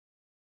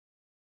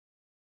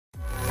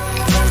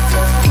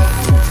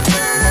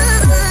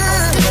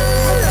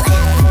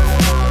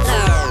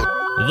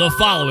The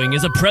following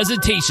is a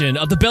presentation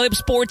of the Belly Up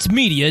Sports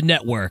Media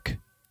Network.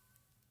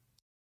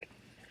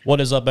 What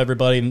is up,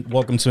 everybody?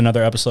 Welcome to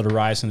another episode of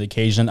Rise to the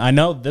Occasion. I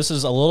know this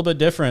is a little bit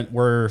different.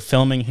 We're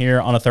filming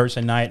here on a Thursday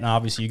night, and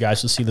obviously you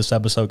guys will see this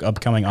episode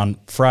upcoming on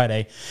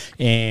Friday.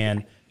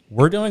 And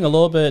we're doing a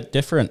little bit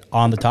different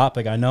on the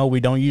topic. I know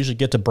we don't usually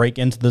get to break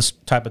into this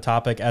type of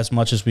topic as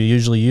much as we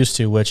usually used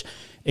to, which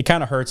it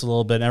kind of hurts a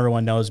little bit.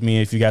 Everyone knows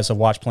me. If you guys have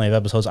watched plenty of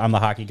episodes, I'm the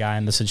hockey guy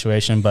in this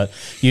situation. But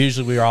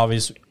usually we are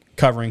always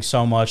covering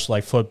so much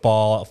like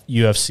football,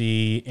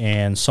 UFC,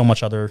 and so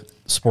much other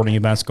sporting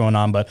events going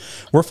on. But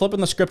we're flipping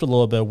the script a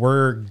little bit.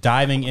 We're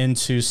diving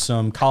into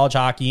some college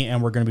hockey,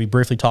 and we're going to be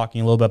briefly talking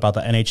a little bit about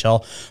the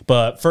NHL.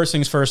 But first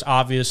things first,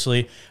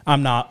 obviously,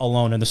 I'm not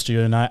alone in the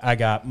studio tonight. I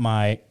got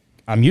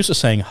I'm used to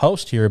saying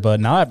host here, but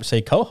now I have to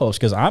say co-host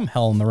because I'm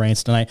hell in the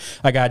reins tonight.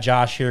 I got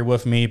Josh here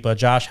with me. But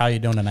Josh, how you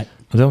doing tonight?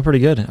 I'm doing pretty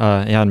good.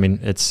 Yeah, I mean,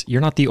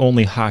 you're not the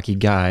only hockey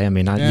guy. I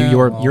mean,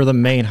 you're the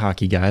main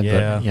hockey guy,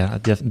 yeah. But yeah,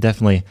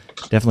 definitely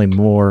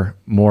more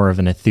of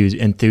an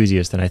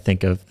enthusiast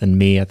than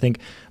me. I think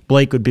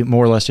Blake would be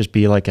more or less just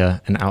be like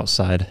an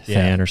outside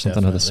fan or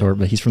something of the sort,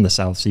 but he's from the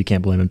South, so you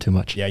can't blame him too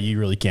much. Yeah, you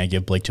really can't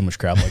give Blake too much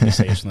crap like you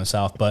say he's from the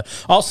South. But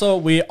also,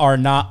 we are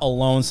not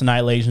alone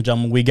tonight, ladies and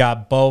gentlemen. We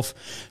got both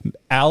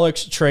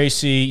Alex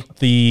Tracy,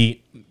 the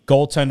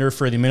goaltender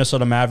for the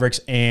Minnesota Mavericks,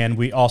 and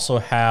we also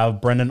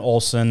have Brenden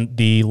Olson,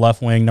 the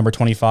left wing, number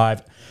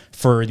 25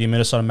 for the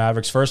Minnesota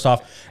Mavericks. First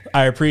off,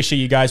 I appreciate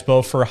you guys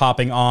both for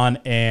hopping on,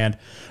 and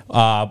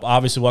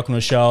obviously welcome to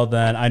the show.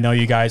 Then I know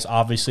you guys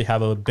obviously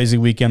have a busy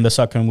weekend this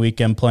upcoming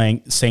weekend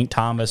playing St.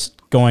 Thomas,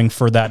 going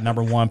for that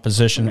number one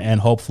position,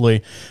 and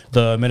hopefully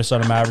the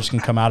Minnesota Mavericks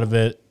can come out of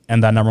it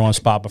and that number one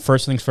spot. But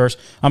first things first,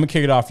 I'm going to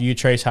kick it off for you,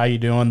 Trace. How you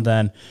doing?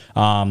 Then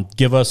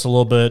give us a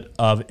little bit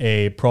of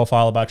a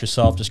profile about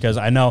yourself, just because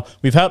I know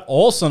we've had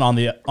Olson on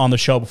the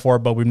show before,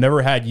 but we've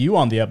never had you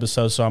on the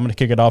episode, so I'm going to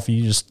kick it off for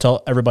you. Just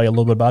tell everybody a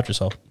little bit about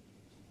yourself.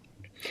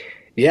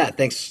 Yeah,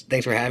 thanks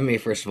for having me.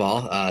 First of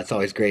all, it's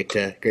always great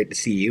to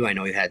see you. I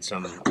know we've had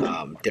some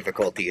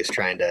difficulties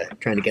trying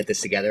to get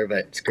this together, but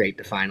it's great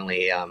to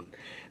finally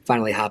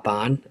hop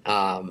on.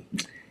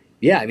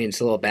 Yeah, I mean, it's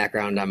a little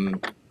background.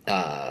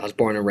 I was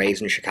born and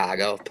raised in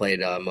Chicago.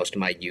 Played most of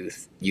my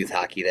youth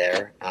hockey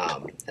there,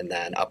 and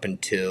then up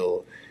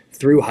until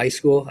through high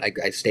school,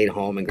 I stayed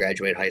home and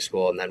graduated high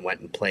school, and then went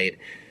and played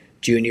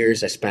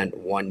juniors. I spent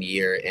 1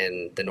 year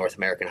in the North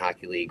American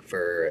Hockey League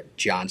for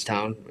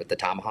Johnstown with the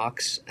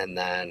Tomahawks, and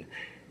then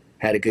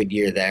had a good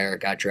year there.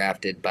 Got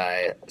drafted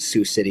by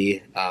Sioux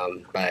City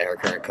by our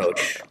current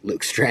coach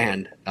Luke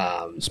Strand.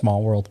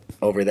 Small world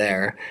over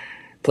there.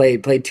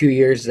 Played 2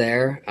 years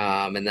there,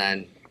 and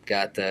then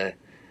got the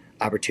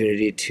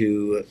opportunity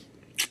to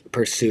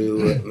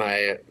pursue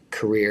my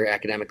career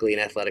academically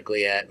and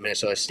athletically at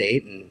Minnesota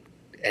State, and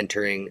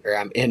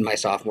I'm in my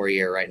sophomore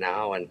year right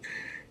now, and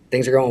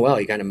things are going well.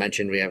 You kind of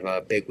mentioned we have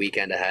a big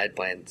weekend ahead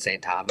playing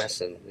St.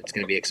 Thomas, and it's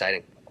going to be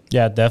exciting.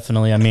 Yeah,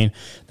 definitely. I mean,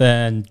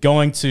 then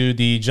going to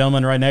the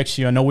gentleman right next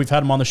to you, I know we've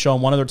had him on the show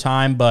one other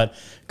time, but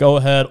go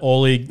ahead,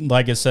 Oli,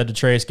 like I said to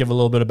Trace, give a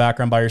little bit of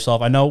background by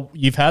yourself. I know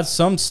you've had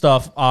some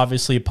stuff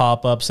obviously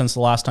pop up since the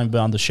last time you've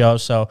been on the show,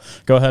 so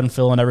go ahead and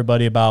fill in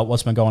everybody about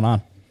what's been going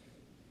on.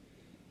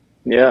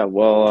 Yeah,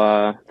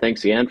 well,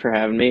 thanks again for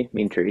having me.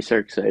 Me and Trace are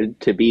excited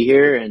to be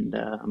here, and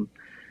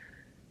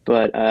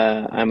but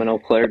I'm an Eau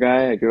Claire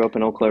guy. I grew up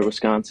in Eau Claire,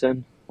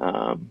 Wisconsin.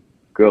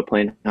 Grew up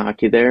playing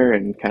hockey there,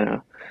 and kind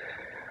of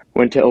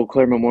went to Eau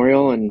Claire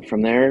Memorial, and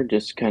from there,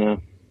 just kind of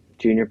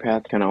junior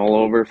path kind of all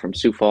over, from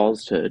Sioux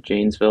Falls to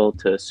Janesville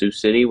to Sioux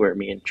City, where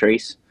me and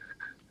Trace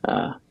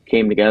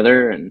came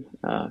together and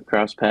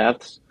crossed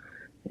paths.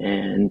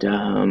 And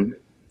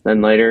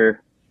then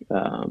later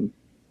found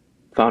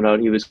out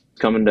he was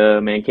coming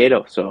to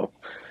Mankato. So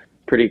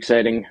pretty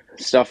exciting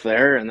stuff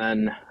there. And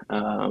then,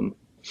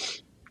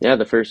 yeah,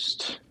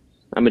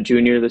 I'm a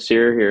junior this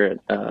year here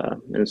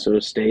at Minnesota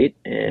State.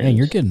 And man,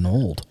 you're getting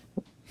old.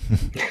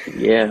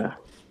 Yeah.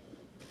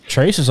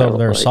 Trace is over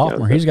there,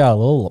 sophomore. He's got a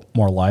little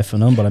more life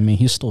in him, but I mean,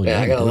 he's still young.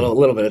 Yeah, I got a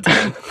little bit of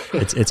time.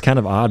 It's kind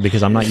of odd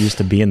because I'm not used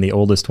to being the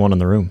oldest one in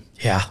the room.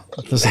 Yeah,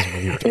 this is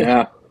weird.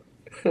 Yeah,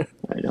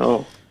 I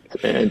know.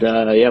 And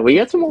yeah, we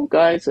got some old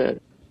guys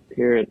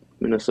here at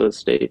Minnesota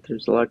State.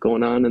 There's a lot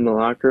going on in the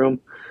locker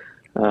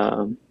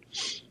room.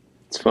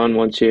 It's fun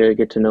once you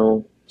get to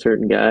know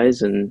certain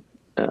guys and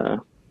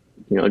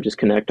just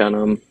connect on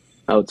them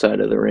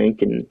outside of the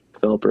rink and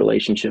develop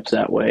relationships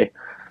that way,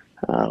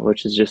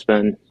 which has just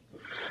been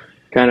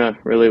kind of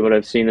really what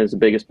I've seen as the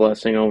biggest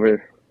blessing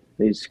over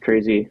these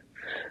crazy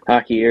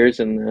hockey years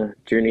and the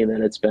journey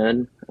that it's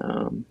been.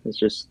 It's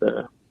just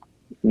the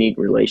neat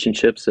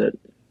relationships that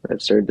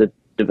I've started to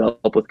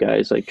develop with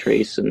guys like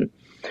Trace, and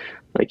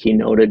like he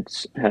noted,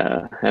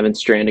 having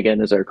Strand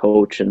again as our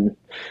coach, and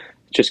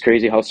it's just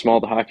crazy how small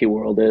the hockey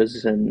world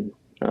is, and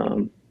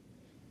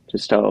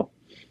just how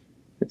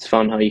it's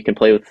fun how you can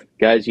play with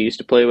guys you used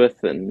to play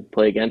with and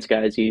play against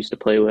guys you used to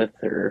play with.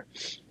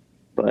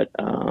 But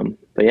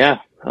yeah,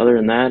 other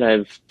than that,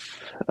 I've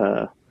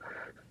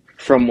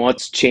from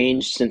what's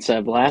changed since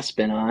I've last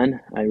been on,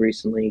 I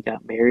recently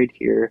got married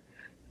here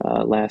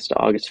last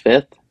August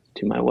 5th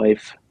to my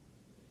wife,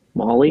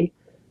 Molly,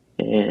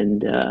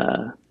 and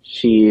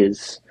she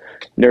is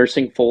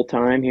nursing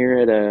full-time here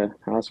at a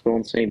hospital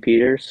in St.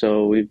 Peter,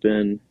 so we've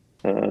been,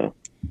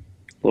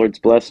 Lord's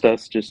blessed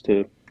us just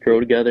to grow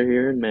together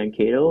here in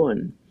Mankato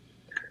and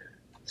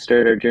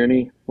start our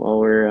journey while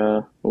we're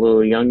a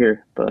little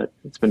younger, but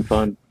it's been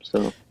fun,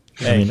 so...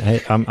 I mean,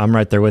 hey, I'm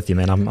right there with you,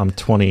 man. I'm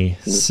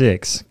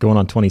 26, going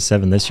on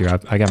 27 this year.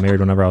 I got married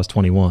whenever I was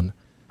 21,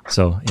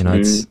 so you know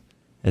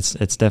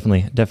it's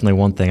definitely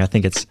one thing. I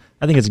think it's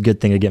a good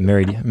thing to get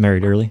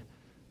married early.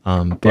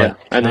 But yeah,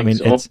 I mean,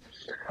 so.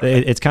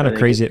 it's kind of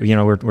crazy. You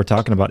know, we're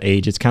talking about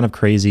age. It's kind of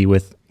crazy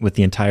with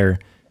the entire.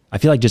 I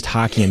feel like just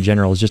hockey in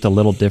general is just a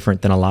little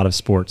different than a lot of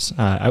sports.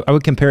 I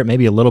would compare it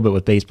maybe a little bit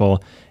with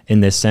baseball in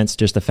this sense,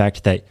 just the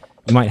fact that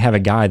you might have a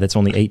guy that's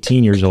only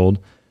 18 years old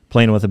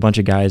playing with a bunch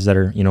of guys that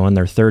are, you know, in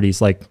their 30s,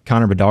 like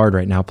Connor Bedard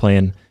right now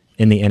playing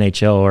in the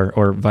NHL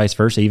or vice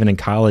versa. Even in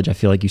college, I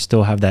feel like you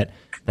still have that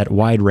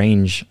wide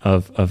range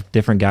of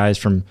different guys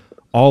from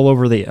all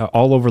over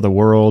the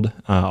world,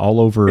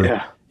 all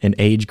over in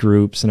age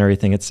groups and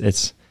everything.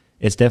 It's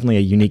definitely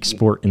a unique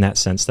sport in that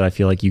sense that I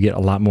feel like you get a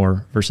lot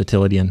more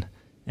versatility in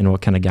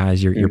what kind of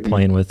guys you're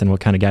playing with and what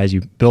kind of guys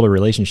you build a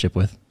relationship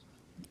with.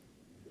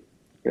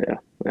 Yeah,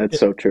 that's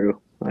so true.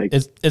 Like,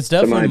 it's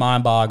definitely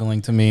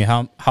mind-boggling to me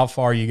how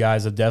far you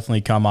guys have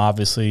definitely come,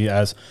 obviously,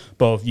 as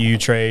both you,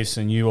 Trace,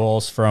 and you,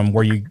 Ols, from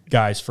where you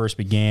guys first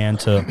began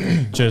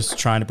to just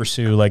trying to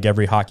pursue like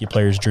every hockey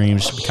player's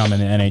dreams to become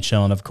in the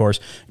NHL. And, of course,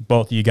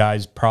 both of you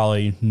guys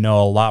probably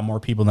know a lot more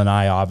people than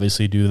I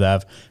obviously do that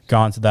have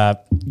gone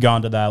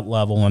to that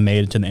level and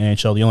made it to the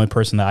NHL. The only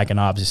person that I can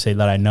obviously say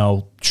that I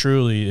know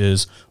truly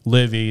is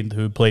Livy,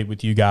 who played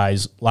with you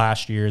guys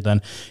last year.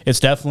 Then it's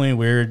definitely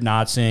weird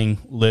not seeing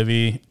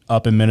Livy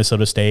up in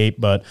Minnesota State,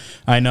 but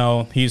I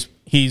know he's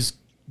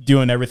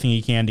doing everything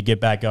he can to get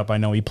back up. I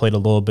know he played a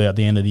little bit at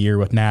the end of the year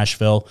with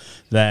Nashville,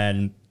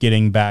 then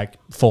getting back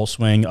full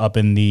swing up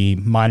in the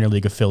minor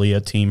league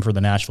affiliate team for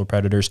the Nashville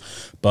Predators.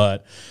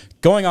 But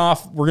going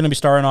off, we're going to be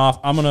starting off.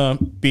 I'm going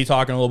to be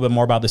talking a little bit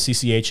more about the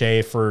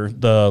CCHA for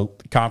the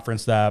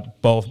conference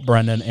that both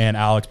Brenden and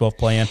Alex both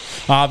play in.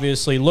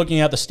 Obviously,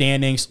 looking at the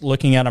standings,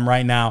 looking at them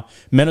right now,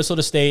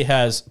 Minnesota State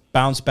has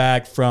bounced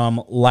back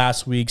from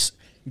last week's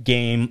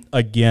game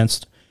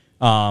against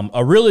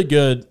a really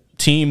good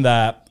team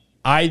that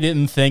I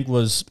didn't think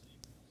was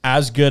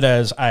as good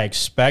as I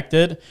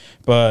expected,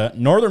 but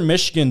Northern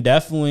Michigan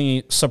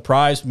definitely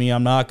surprised me.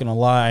 I'm not going to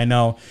lie. I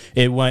know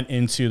it went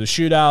into the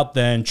shootout.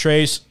 Then,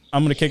 Trace,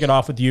 I'm going to kick it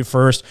off with you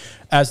first.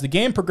 As the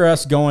game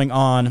progressed going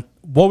on,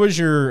 what was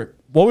your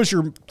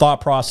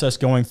thought process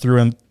going through,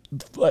 and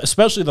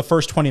especially the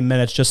first 20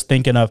 minutes, just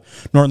thinking of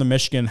Northern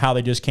Michigan, how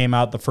they just came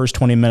out the first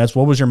 20 minutes?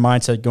 What was your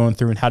mindset going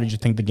through, and how did you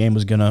think the game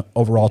was going to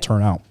overall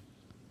turn out?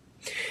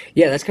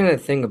 Yeah, that's kind of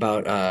the thing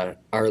about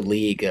our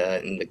league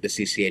and like the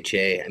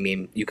CCHA. I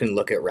mean, you can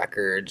look at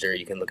records or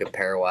you can look at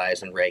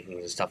pairwise and rankings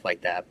and stuff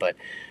like that, but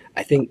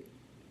I think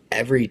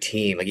every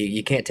team, like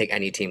you can't take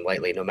any team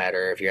lightly, no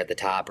matter if you're at the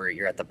top or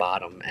you're at the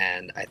bottom.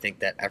 And I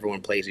think that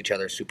everyone plays each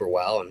other super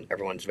well, and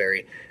everyone's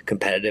very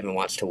competitive and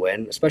wants to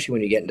win, especially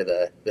when you get into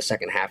the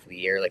second half of the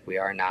year like we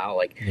are now.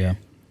 Like, yeah.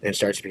 And it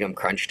starts to become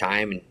crunch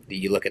time, and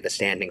you look at the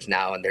standings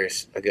now, and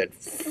there's a good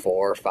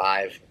 4 or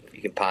 5.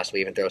 You can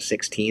possibly even throw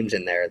 6 teams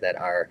in there that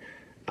are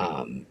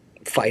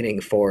fighting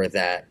for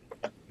the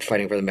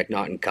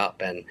McNaughton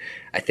Cup. And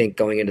I think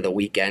going into the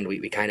weekend,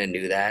 we kind of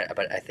knew that,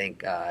 but I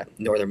think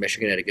Northern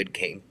Michigan had a good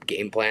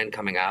game plan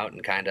coming out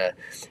and kind of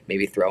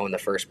maybe throwing the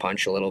first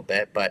punch a little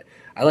bit. But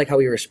I like how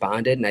we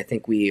responded, and I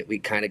think we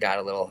kind of got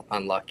a little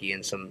unlucky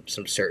in some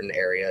certain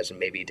areas and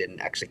maybe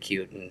didn't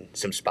execute in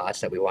some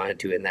spots that we wanted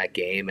to in that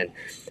game. And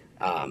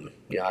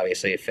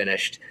obviously it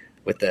finished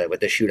with the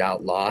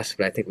shootout loss,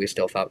 but I think we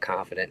still felt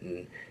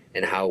confident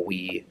in how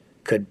we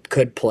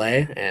could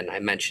play. And I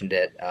mentioned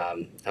it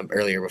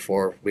earlier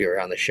before we were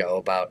on the show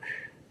about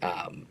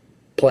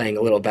playing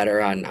a little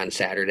better on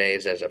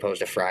Saturdays as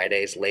opposed to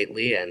Fridays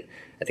lately, and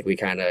I think we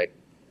kind of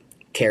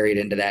carried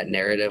into that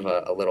narrative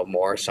a little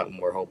more, something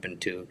we're hoping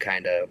to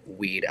kind of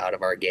weed out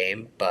of our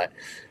game. But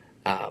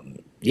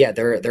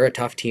they're a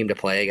tough team to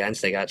play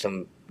against. They got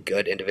some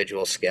good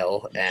individual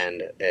skill,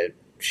 and it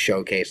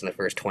showcase in the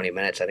first 20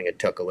 minutes. I think it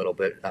took a little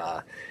bit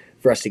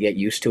for us to get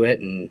used to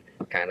it and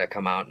kind of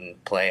come out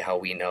and play how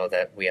we know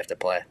that we have to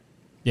play.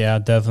 Yeah,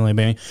 definitely,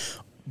 Benny.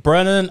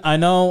 Brenden, I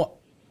know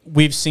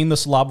we've seen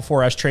this a lot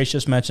before, as Trace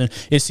just mentioned.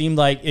 It seemed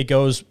like it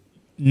goes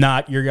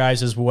not your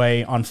guys'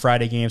 way on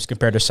Friday games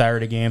compared to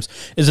Saturday games.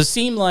 Does it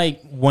seem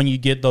like when you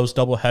get those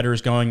double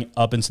headers going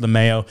up into the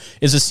Mayo,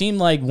 does it seem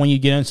like when you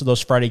get into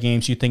those Friday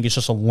games, you think it's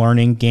just a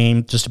learning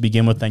game just to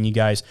begin with, then you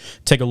guys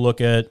take a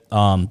look at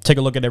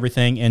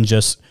everything and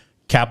just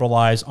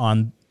capitalize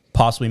on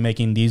possibly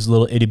making these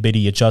little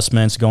itty-bitty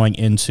adjustments going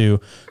into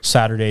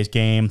Saturday's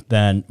game?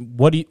 Then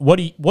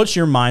what's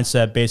your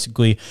mindset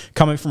basically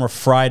coming from a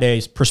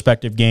Friday's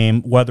perspective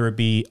game, whether it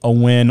be a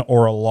win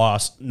or a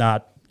loss,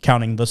 not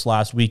counting this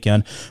last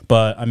weekend.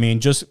 But I mean,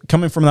 just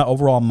coming from that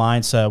overall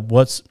mindset,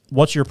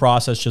 what's your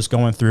process just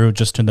going through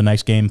just to the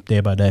next game day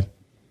by day?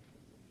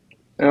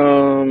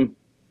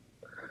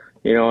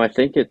 I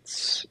think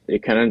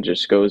it kind of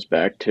just goes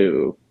back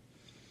to,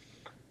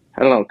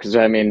 I don't know, because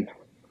I mean,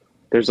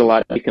 there's a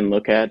lot you can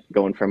look at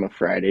going from a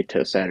Friday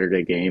to a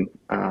Saturday game,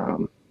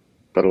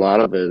 but a lot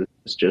of it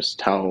is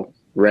just how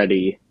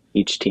ready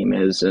each team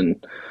is.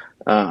 And,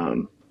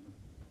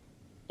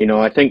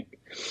 I think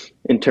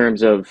in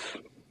terms of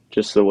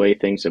just the way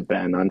things have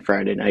been on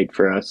Friday night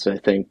for us, I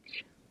think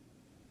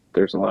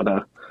there's a lot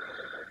of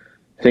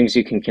things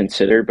you can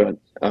consider, but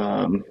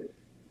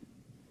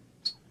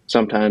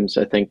sometimes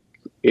I think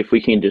if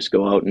we can just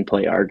go out and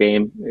play our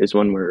game is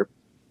when we're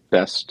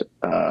best,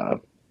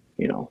 that's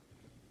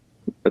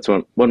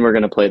when we're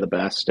going to play the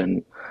best.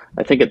 And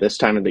I think at this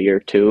time of the year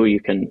too, you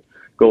can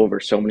go over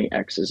so many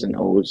X's and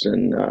O's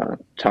and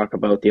talk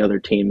about the other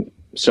team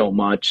so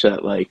much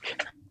that,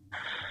 like,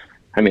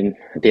 I mean,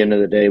 at the end of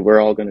the day, we're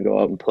all going to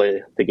go out and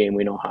play the game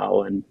we know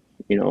how, and,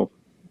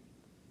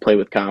 play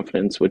with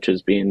confidence, which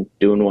is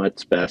doing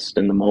what's best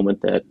in the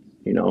moment that,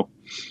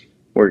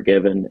 we're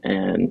given.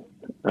 And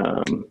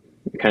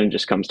it kind of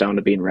just comes down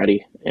to being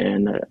ready.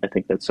 And I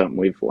think that's something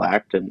we've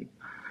lacked and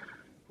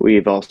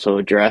we've also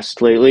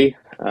addressed lately.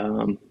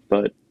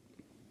 But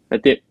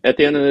at the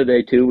end of the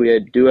day too, we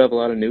do have a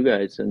lot of new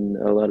guys and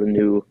a lot of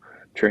new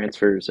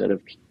transfers that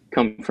have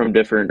come from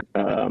different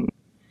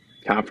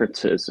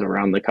conferences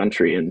around the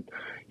country. And,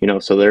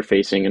 so they're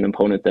facing an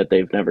opponent that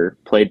they've never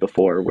played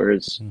before.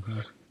 Whereas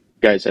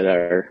guys that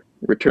are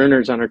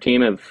returners on our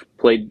team have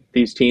played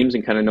these teams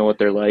and kind of know what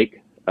they're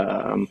like.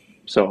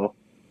 So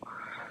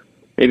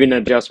maybe an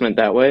adjustment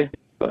that way,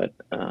 but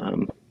I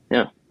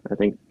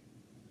think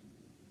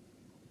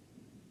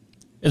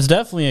it's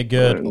definitely a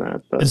good.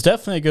 It's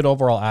definitely a good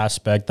overall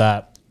aspect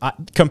that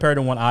compared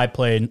to when I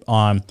played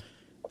on.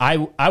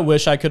 I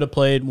wish I could have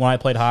played when I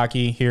played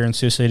hockey here in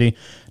Sioux City,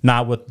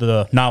 not with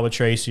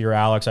Tracy or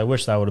Alex. I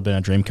wish that would have been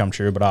a dream come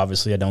true, but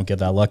obviously I don't get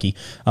that lucky.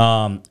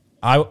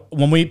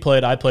 When we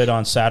played, I played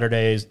on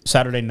Saturday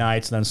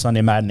nights, and then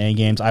Sunday matinee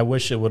games. I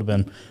wish it would have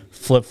been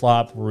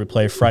flip-flop where we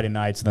play Friday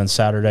nights and then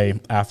Saturday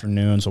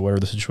afternoons or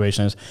whatever the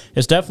situation is.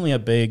 It's definitely a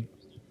big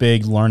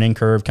learning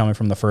curve coming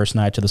from the first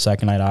night to the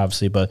second night,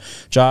 obviously. But,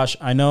 Josh,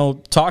 I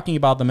know talking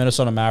about the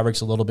Minnesota Mavericks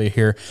a little bit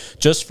here,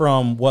 just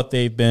from what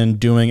they've been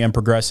doing and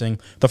progressing,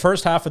 the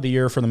first half of the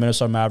year for the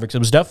Minnesota Mavericks, it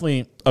was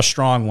definitely a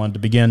strong one to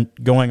begin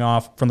going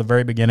off from the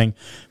very beginning,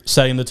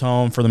 setting the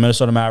tone for the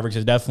Minnesota Mavericks.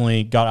 It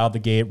definitely got out the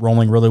gate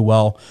rolling really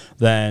well.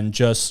 Then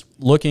just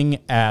looking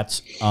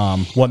at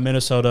what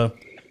Minnesota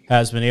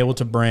has been able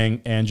to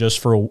bring, and just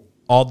for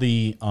all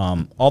the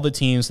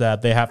teams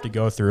that they have to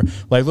go through,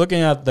 like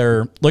looking at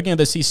the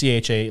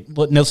CCHA,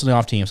 listing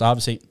off teams,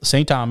 obviously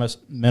St. Thomas,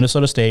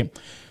 Minnesota State,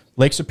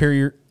 Lake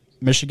Superior,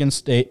 Michigan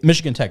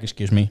Tech,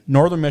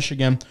 Northern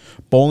Michigan,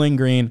 Bowling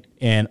Green,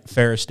 and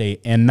Ferris State.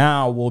 And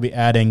now we'll be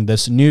adding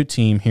this new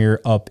team here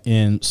up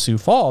in Sioux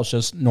Falls,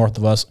 just north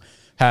of us,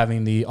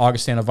 having the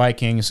Augustana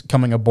Vikings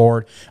coming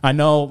aboard. I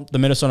know the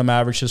Minnesota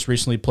Mavericks just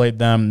recently played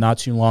them not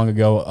too long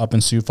ago up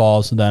in Sioux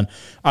Falls, and then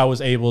I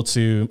was able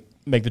to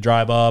make the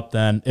drive up.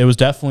 Then it was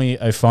definitely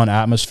a fun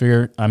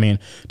atmosphere. I mean,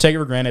 take it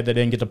for granted they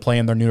didn't get to play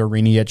in their new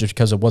arena yet just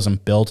because it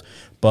wasn't built.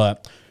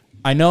 But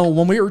I know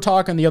when we were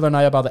talking the other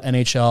night about the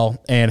NHL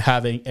and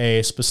having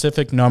a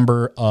specific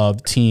number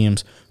of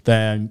teams,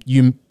 then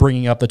you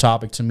bringing up the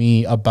topic to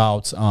me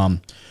about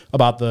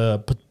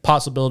the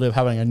possibility of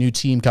having a new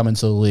team come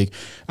into the league.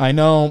 I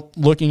know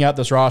looking at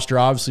this roster,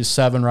 obviously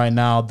 7 right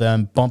now,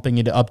 then bumping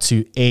it up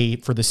to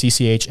 8 for the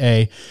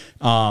CCHA.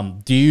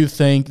 Do you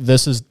think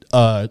this is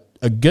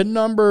a good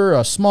number,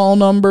 a small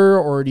number,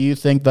 or do you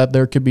think that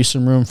there could be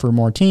some room for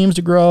more teams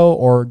to grow?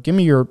 Or give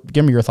me your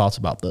thoughts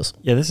about this.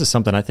 Yeah, this is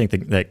something I think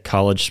that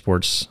college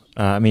sports,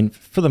 I mean,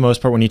 for the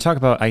most part, when you talk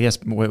about, I guess,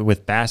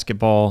 with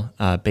basketball,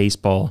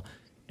 baseball,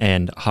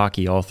 and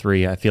hockey, all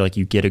three, I feel like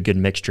you get a good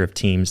mixture of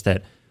teams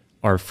that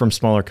are from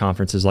smaller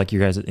conferences, like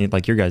your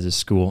guys'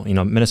 school.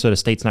 Minnesota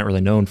State's not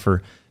really known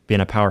for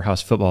being a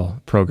powerhouse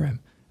football program.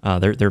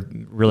 They're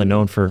really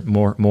known for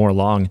more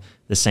along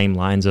the same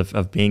lines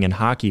of being in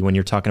hockey when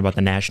you're talking about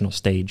the national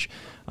stage.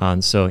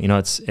 So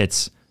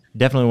it's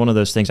definitely one of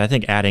those things. I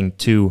think adding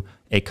to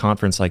a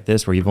conference like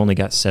this where you've only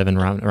got 7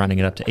 rounding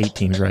it up to 8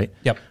 teams, right?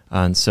 Yep.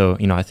 And so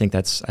I think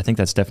that's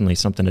definitely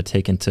something to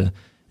take into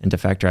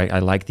factor. I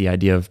like the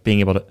idea of being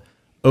able to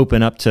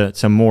open up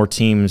to more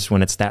teams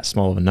when it's that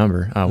small of a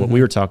number. What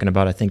we were talking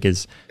about, I think,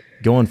 is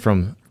going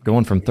from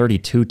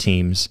 32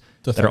 teams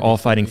that are all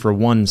fighting for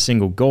one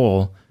single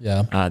goal.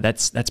 Yeah,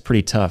 that's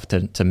pretty tough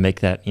to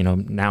make that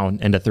now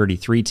into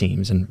 33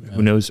 teams, and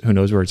who knows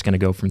where it's going to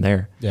go from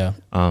there. Yeah.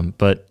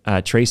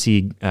 But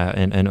Tracy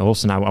and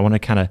Olson, I want to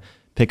kind of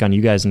pick on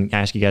you guys and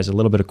ask you guys a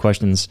little bit of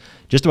questions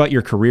just about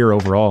your career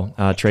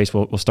overall. Trace,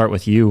 we'll start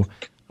with you,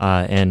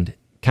 and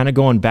kind of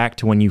going back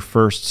to when you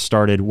first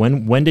started.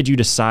 When did you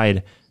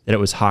decide that it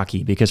was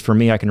hockey? Because for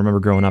me, I can remember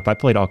growing up, I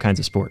played all kinds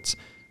of sports,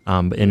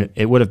 and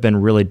it would have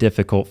been really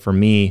difficult for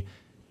me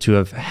to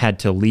have had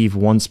to leave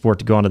one sport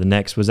to go on to the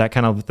next. Was that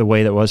kind of the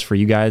way that was for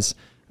you guys?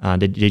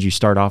 Did you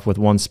start off with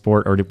one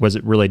sport, or was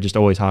it really just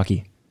always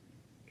hockey?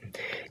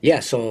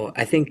 Yeah, so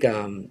I think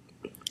when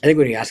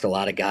you ask a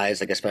lot of guys,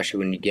 like especially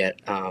when you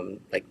get to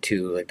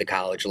like the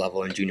college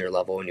level and junior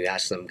level, and you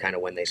ask them kind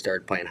of when they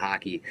started playing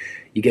hockey,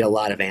 you get a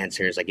lot of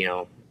answers like,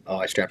 oh,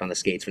 I strapped on the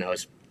skates when I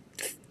was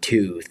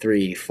 2,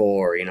 3,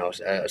 4.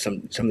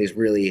 Some of these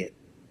really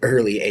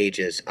early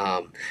ages.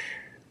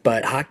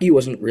 But hockey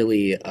wasn't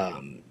really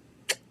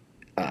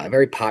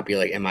very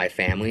popular in my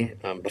family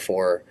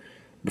before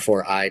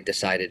I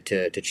decided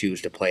to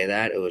choose to play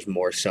that. It was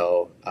more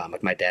so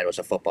like my dad was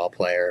a football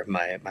player,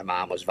 my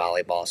mom was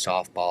volleyball,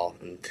 softball,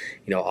 and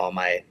all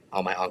my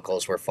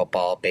uncles were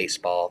football,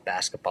 baseball,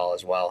 basketball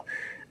as well.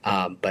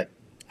 But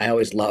I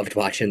always loved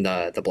watching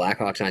the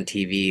Blackhawks on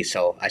TV,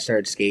 so I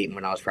started skating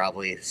when I was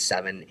probably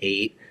 7,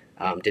 8.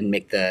 Didn't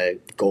make the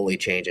goalie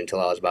change until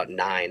I was about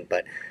 9,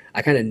 but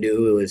I kind of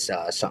knew it was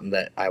something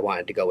that I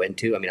wanted to go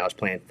into. I mean, I was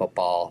playing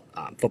football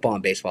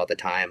and baseball at the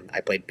time.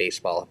 I played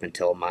baseball up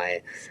until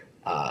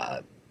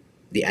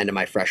the end of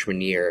my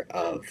freshman year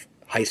of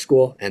high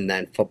school, and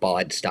then football I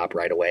had to stop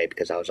right away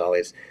because I was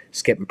always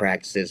skipping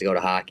practices to go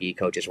to hockey.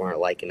 Coaches weren't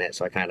liking it,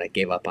 so I kind of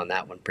gave up on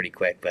that one pretty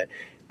quick. But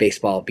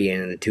baseball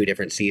being in the 2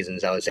 different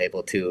seasons, I was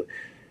able to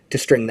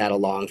string that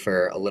along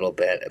for a little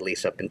bit, at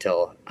least up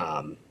until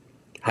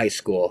high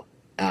school.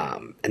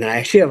 And then I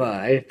actually have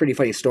a pretty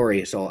funny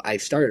story. So I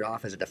started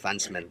off as a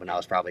defenseman when I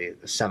was probably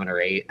 7 or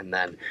 8, and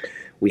then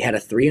we had a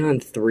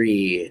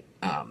 3-on-3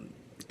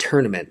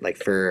 tournament like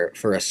for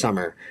a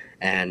summer.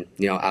 And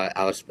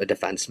I was a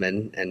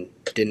defenseman and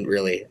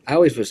I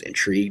always was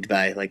intrigued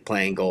by like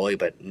playing goalie,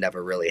 but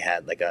never really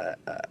had like a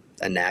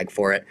nag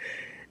for it.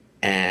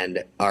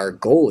 And our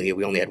goalie,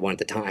 we only had one at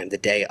the time, the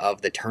day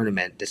of the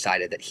tournament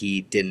decided that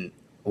he didn't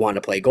want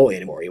to play goalie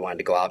anymore. He wanted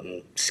to go out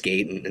and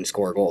skate and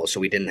score goals. So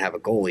we didn't have a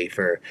goalie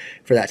for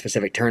that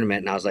specific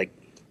tournament. And I was like,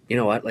 you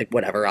know what, like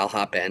whatever, I'll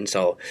hop in.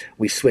 So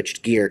we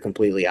switched gear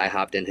completely. I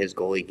hopped in his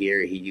goalie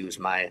gear. He used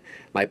my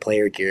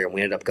player gear, and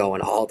we ended up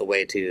going all the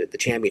way to the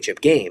championship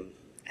game.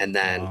 And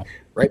then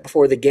right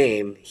before the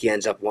game, he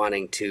ends up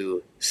wanting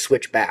to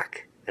switch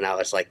back. And I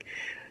was like,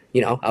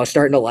 I was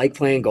starting to like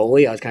playing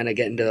goalie. I was kind of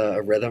getting to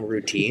a rhythm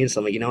routine. So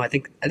I'm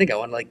like, I think I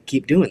want to like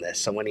keep doing this.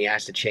 So when he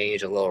asked to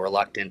change, a little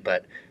reluctant,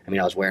 but I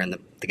mean, I was wearing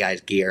the guy's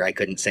gear. I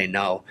couldn't say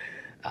no.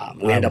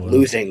 We end up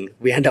losing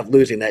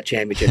that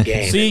championship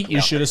game. See, you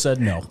should have said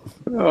no.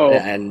 Oh.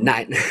 And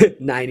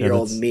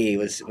 9-year-old me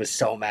was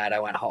so mad. I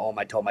went home.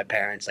 I told my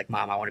parents, like,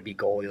 Mom, I want to be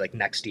goalie like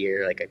next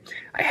year. Like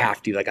I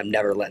have to. Like I'm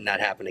never letting that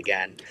happen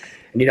again.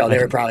 And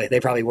they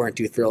probably weren't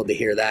too thrilled to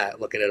hear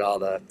that, looking at all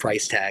the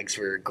price tags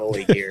for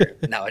goalie gear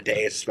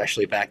nowadays,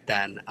 especially back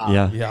then. But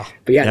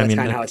that's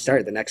kind of how it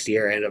started. The next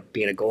year I ended up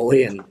being a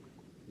goalie, and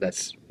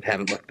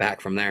haven't looked back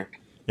from there.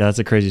 Yeah, that's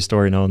a crazy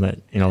story, knowing that,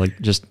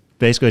 like just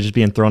basically just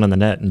being thrown in the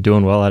net and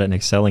doing well at it and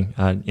excelling.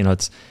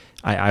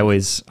 I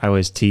always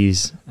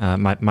tease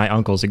my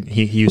uncle's.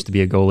 He used to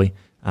be a goalie.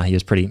 He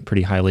was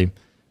pretty highly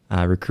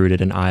recruited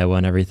in Iowa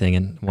and everything,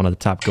 and one of the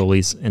top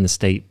goalies in the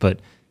state. But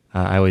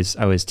I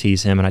always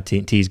tease him, and I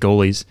tease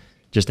goalies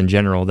just in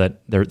general, that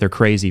they're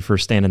crazy for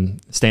standing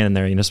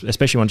there,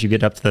 especially once you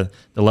get up to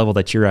the level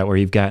that you're at, where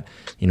you've got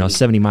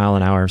 70 mile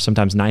an hour,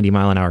 sometimes 90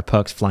 mile an hour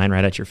pucks flying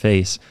right at your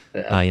face.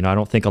 I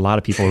don't think a lot lot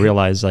of people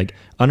realize, like,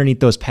 underneath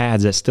those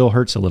pads that still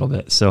hurts a little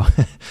bit. So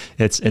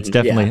it's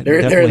definitely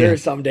there are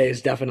some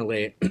days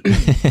definitely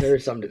there are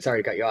some,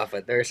 sorry to cut you off,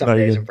 but there are some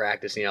days in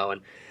practice,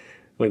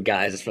 when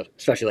guys,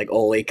 especially like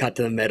Ole, cut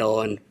to the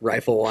middle and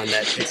rifle one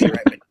that hits you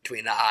right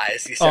between the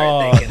eyes, you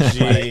start thinking,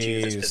 why did I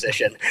choose this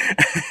position?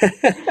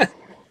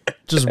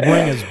 Just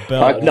ring his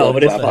bell. No,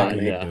 but it's fun.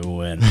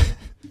 fun.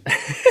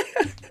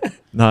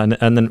 No,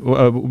 and then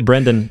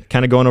Brenden,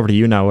 kind of going over to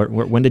you now.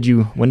 When did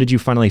you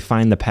finally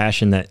find the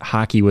passion that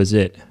hockey was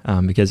it?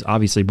 Because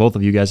obviously both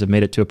of you guys have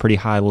made it to a pretty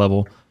high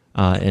level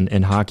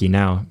in hockey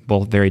now.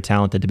 Both very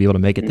talented to be able to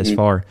make it this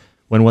far.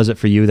 When was it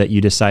for you that you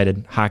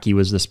decided hockey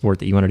was the sport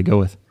that you wanted to go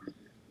with?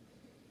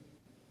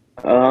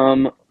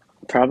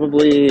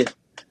 Probably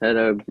at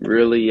a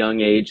really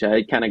young age.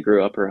 I kind of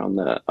grew up around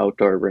the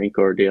outdoor rink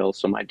ordeal,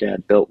 so my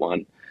dad built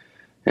one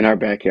in our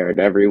backyard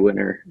every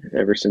winter,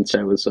 ever since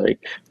I was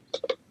like,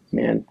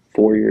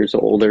 4 years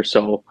old or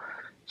so.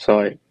 So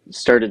I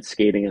started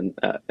skating in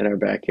our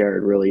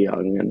backyard really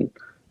young,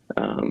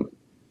 and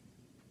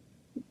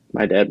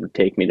my dad would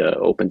take me to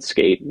open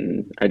skate,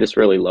 and I just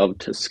really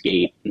loved to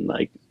skate and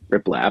like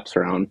rip laps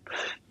around,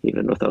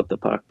 even without the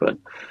puck. But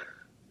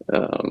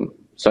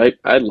so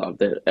I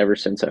loved it ever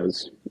since I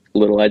was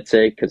little, I'd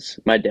say, because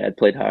my dad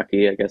played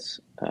hockey, I guess,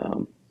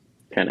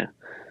 kind of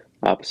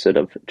opposite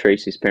of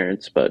Tracy's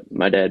parents, but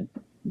my dad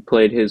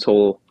played his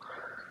whole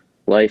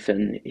life,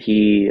 and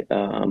he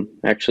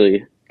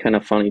actually, kind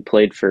of funny,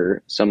 played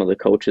for some of the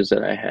coaches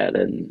that I had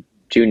in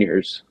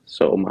juniors.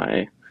 So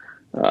my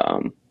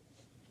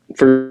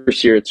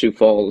first year at Sioux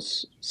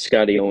Falls,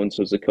 Scotty Owens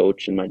was the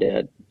coach, and my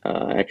dad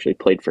actually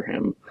played for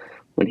him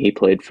when he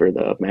played for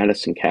the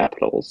Madison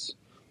Capitals,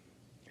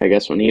 I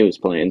guess, when he was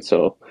playing.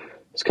 So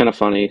it's kind of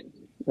funny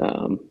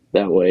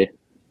that way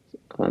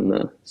on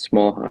the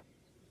small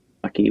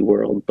hockey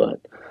world. But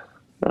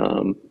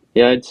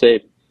yeah, I'd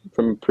say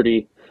from a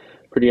pretty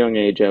young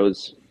age, I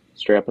was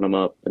strapping them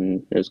up,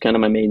 and it was kind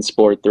of my main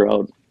sport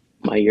throughout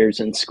my years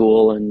in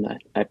school. And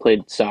I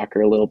played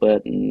soccer a little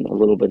bit and a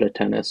little bit of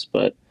tennis,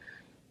 but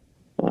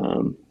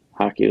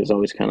hockey was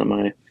always kind of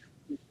my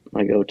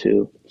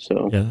go-to.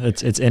 So yeah,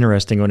 it's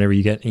interesting whenever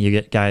you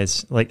get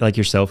guys like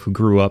yourself who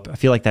grew up. I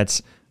feel like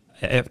that's,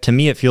 to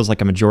me, it feels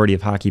like a majority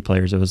of hockey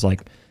players. It was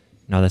like,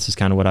 no, this is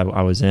kind of what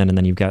I was in, and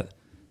then you've got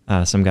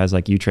some guys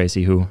like you,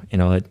 Tracy, who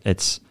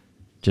it's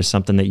just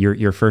something that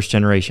you're first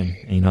generation.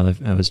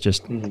 It was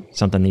just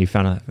something that you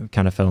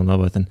kind of fell in love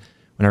with. And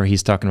whenever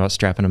he's talking about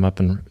strapping them up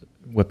and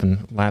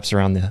whipping laps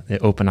around the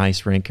open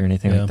ice rink or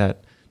anything like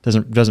that,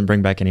 doesn't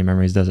bring back any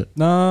memories, does it?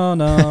 No,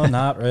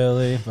 not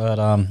really.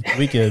 But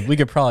we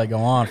could probably go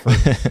on for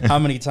how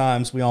many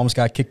times we almost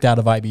got kicked out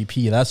of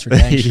IBP. That's for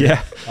dang sure.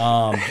 Yeah.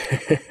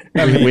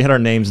 We had our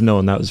names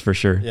known, that was for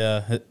sure.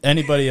 Yeah.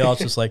 Anybody else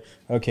just like,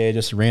 okay,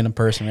 just a random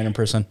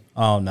person.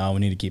 Oh no, we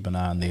need to keep an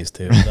eye on these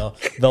two.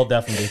 They'll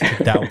definitely be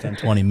kicked out within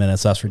 20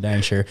 minutes. That's for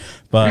dang sure.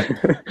 But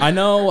I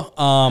know,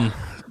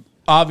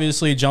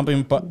 obviously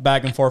jumping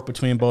back and forth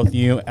between both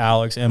you,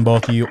 Alex, and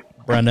both you,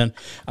 Brenden,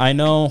 I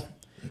know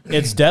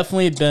it's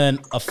definitely been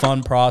a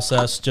fun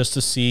process just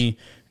to see,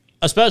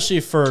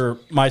 especially for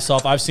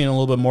myself. I've seen a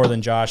little bit more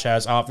than Josh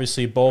has.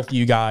 Obviously, both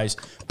you guys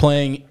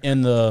playing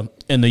in the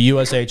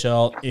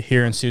USHL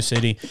here in Sioux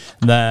City.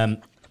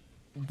 Then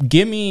I'm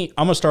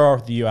gonna start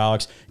off with you,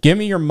 Alex. Give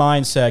me your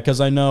mindset,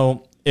 because I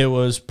know it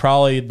was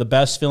probably the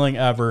best feeling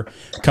ever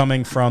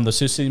coming from the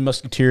Sioux City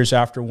Musketeers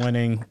after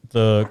winning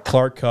the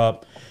Clark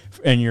Cup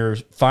in your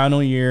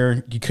final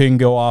year. You couldn't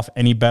go off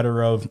any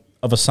better of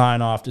a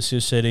sign-off to Sioux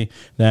City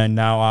than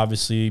now,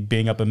 obviously,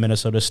 being up in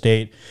Minnesota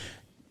State.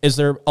 Is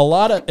there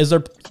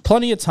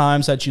plenty of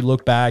times that you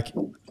look back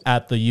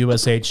at the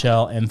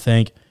USHL and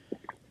think,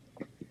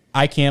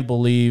 I can't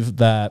believe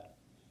that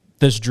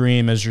this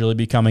dream is really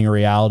becoming a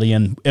reality?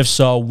 And if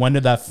so, when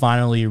did that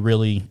finally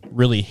really,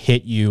 really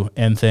hit you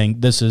and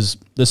think this is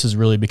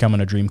really becoming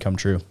a dream come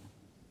true?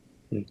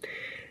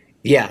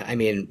 Yeah, I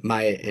mean,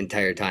 my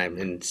entire time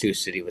in Sioux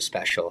City was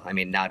special. I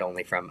mean, not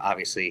only from,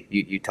 obviously,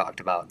 you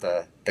talked about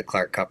the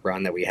Clark Cup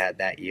run that we had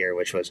that year,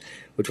 which was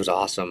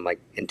awesome,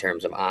 like in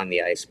terms of on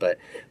the ice, but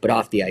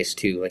off the ice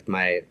too. Like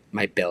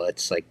my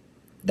billets, like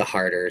the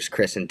Harders,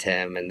 Chris and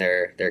Tim and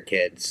their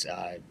kids,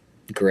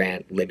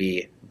 Grant,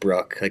 Libby,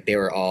 Brooke, like they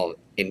were all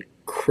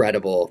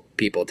incredible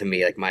people to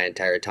me, like my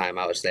entire time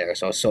I was there.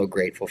 So I was so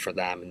grateful for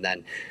them. And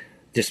then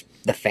just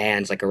the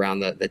fans, like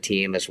around the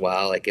team as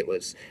well. Like it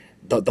was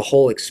the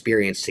whole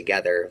experience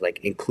together, like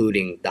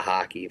including the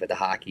hockey, but the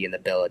hockey and the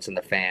billets and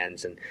the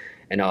fans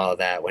and all of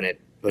that, when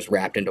it was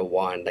wrapped into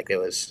one, like it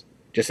was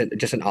just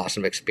an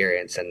awesome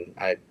experience. And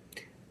I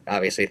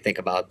obviously think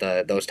about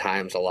those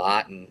times a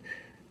lot. And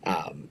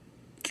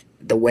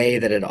the way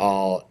that it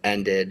all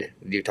ended,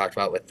 you talked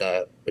about with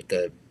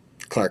the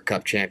Clark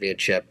Cup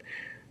championship,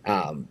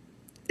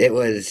 it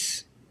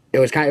was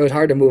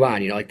hard to move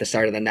on, like the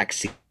start of the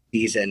next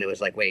season. It was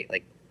like, wait,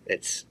 like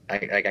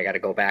I got to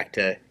go back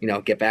to,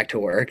 get back to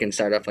work and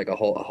start up like a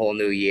whole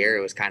new year.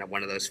 It was kind of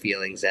one of those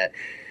feelings that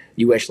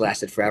you wish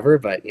lasted forever,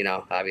 but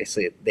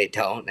obviously they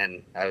don't.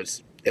 And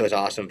it was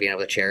awesome being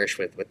able to cherish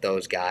with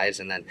those guys.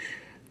 And then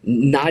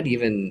not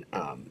even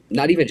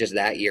just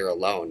that year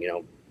alone,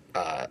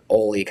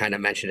 Ole kind of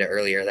mentioned it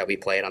earlier that we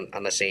played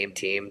on the same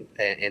team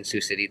in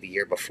Sioux City the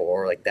year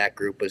before. Like that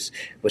group was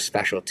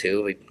special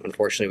too.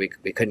 Unfortunately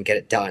we couldn't get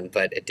it done,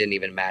 but it didn't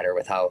even matter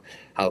with how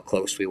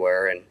close we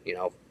were. And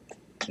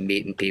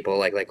meeting people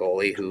like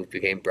Ole who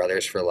became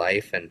brothers for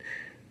life. And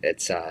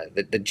it's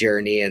the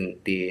journey and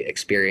the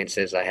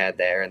experiences I had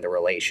there and the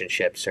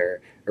relationships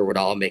would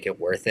all make it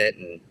worth it.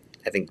 And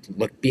I think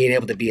being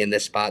able to be in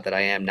this spot that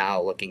I am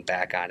now, looking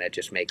back on it,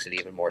 just makes it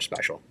even more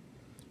special.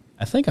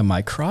 I think I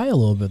might cry a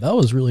little bit. That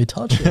was really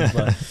touching.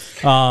 But,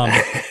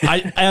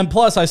 and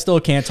plus, I still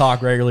can't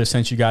talk regularly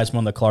since you guys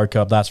won the Clark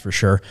Cup. That's for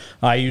sure.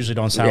 I usually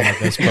don't sound like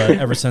this, but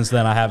ever since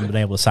then, I haven't been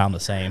able to sound the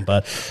same.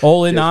 But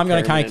Ole, now I'm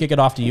going to kind of kick it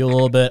off to you a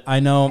little bit. I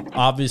know,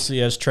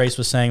 obviously, as Trace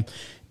was saying,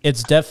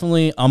 it's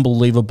definitely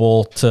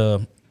unbelievable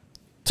to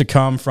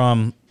come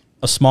from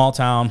a small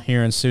town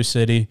here in Sioux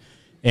City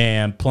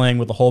and playing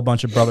with a whole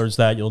bunch of brothers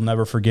that you'll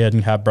never forget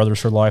and have brothers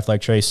for life, like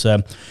Trace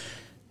said.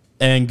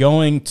 And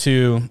going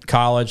to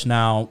college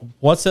now,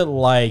 what's it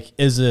like?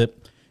 Is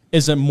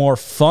it more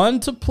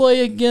fun to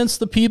play against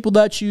the people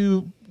that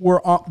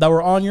were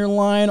on your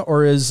line,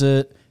 or is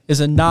it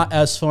not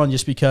as fun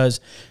just because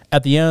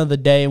at the end of the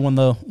day, when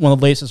the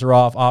laces are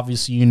off,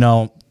 obviously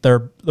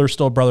they're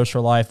still brothers for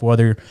life,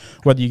 whether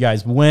you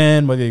guys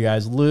win, whether you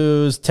guys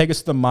lose. Take us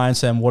to the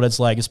mindset and what it's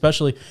like.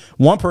 Especially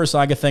one person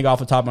I can think off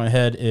the top of my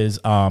head is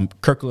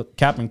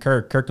Captain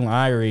Kirkland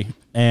Irie,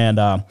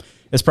 and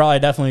it's probably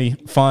definitely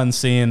fun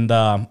seeing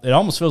it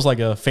almost feels like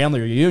a family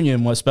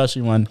reunion,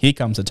 especially when he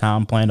comes to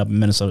town playing up in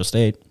Minnesota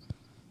State.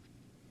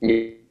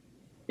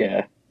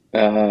 Yeah.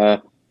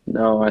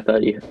 No, I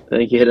think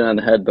you hit it on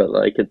the head, but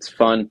like it's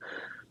fun.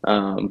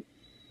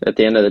 at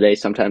the end of the day,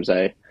 sometimes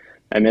I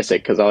miss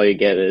it because all you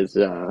get is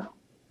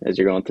as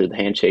you're going through the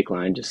handshake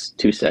line, just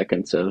 2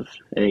 seconds of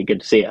 "Hey,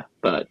 good to see you."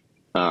 But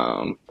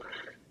I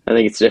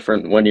think it's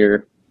different when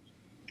you're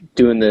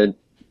doing the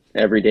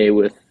every day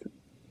with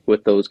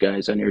those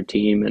guys on your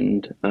team,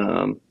 and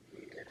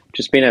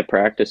just being at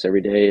practice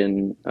every day,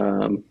 and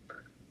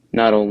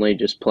not only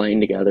just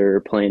playing together or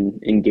playing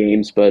in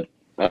games, but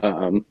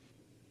kind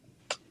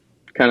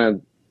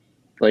of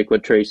like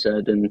what Trey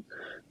said, and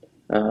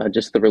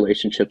just the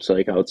relationships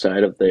like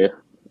outside of the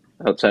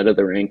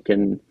rink,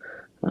 and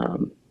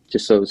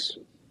just those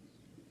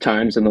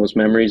times and those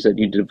memories that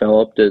you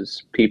developed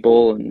as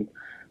people, and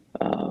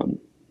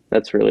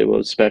that's really what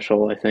was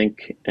special, I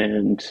think.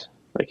 And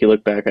like you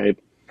look back,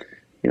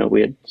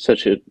 we had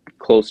such a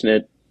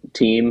close-knit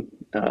team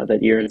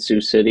that year in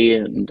Sioux City,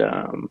 and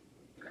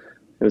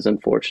it was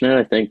unfortunate,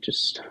 I think,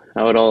 just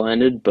how it all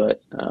ended,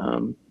 but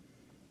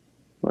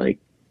like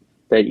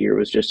that year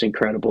was just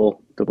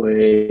incredible, the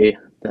way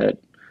that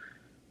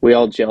we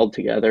all gelled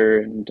together,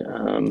 and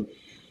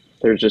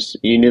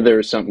you knew there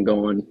was something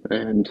going,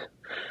 and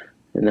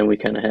then we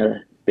kind of had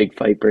a big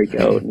fight break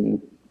out,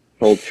 and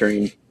whole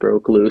train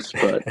broke loose,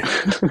 but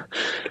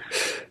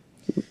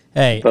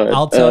hey,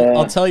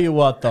 I'll tell you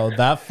what though,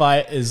 that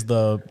fight is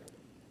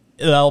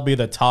that'll be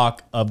the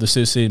talk of the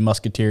Sioux City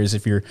Musketeers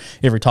if you're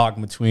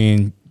talking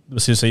between the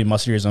Sioux City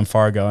Musketeers and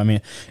Fargo. I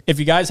mean, if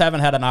you guys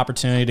haven't had an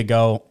opportunity to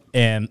go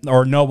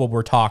or know what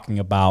we're talking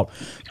about,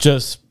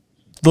 just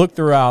look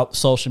throughout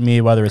social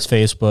media, whether it's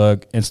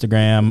Facebook,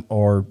 Instagram,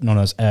 or known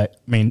as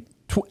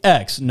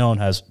X,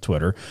 known as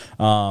Twitter.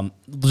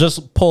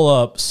 Just pull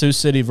up Sioux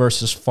City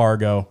versus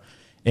Fargo,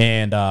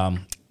 and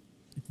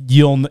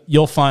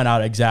you'll find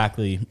out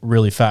exactly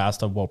really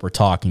fast of what we're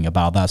talking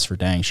about. That's for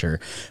dang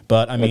sure.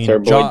 But I mean, our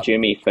boy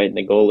Jimmy fighting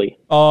the goalie.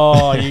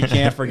 Oh, you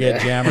can't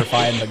forget Jammer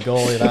fighting the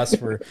goalie. That's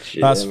for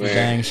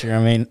dang sure.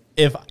 I mean,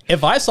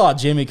 if I saw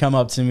Jimmy come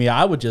up to me,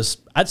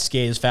 I'd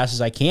skate as fast as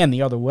I can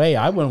the other way.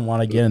 I wouldn't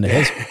want to get into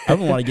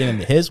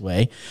his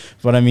way.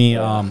 But I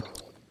mean,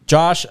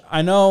 Josh,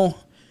 I know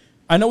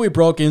we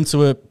broke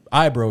into it.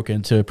 I broke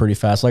into it pretty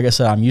fast. Like I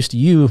said, I'm used to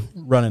you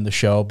running the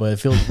show, but it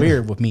feels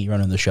weird with me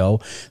running the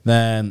show.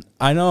 Then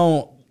I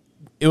know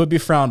it would be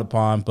frowned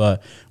upon,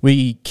 but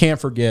we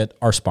can't forget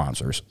our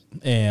sponsors.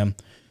 And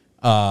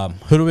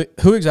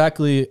who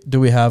exactly do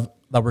we have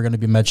that we're going to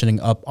be mentioning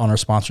up on our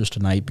sponsors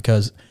tonight?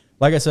 Because,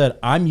 like I said,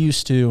 I'm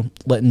used to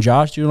letting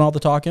Josh do all the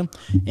talking,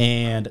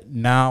 and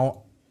now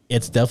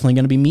it's definitely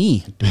going to be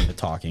me doing the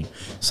talking.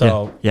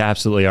 So yeah,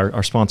 absolutely.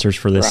 Our sponsors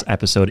for this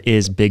episode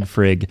is Big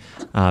Frig.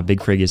 Big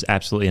Frig is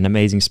absolutely an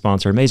amazing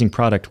sponsor, amazing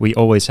product. We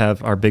always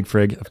have our Big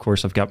Frig. Of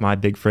course, I've got my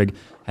Big Frig.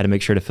 Had to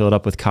make sure to fill it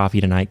up with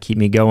coffee tonight, keep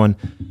me going.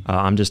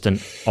 I'm just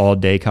an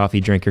all-day coffee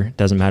drinker.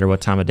 Doesn't matter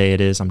what time of day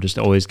it is. I'm just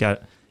always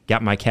got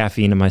my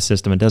caffeine in my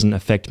system. It doesn't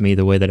affect me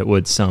the way that it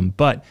would some.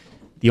 But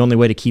the only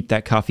way to keep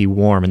that coffee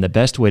warm, and the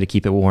best way to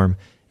keep it warm,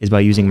 is by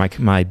using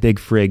my Big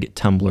Frig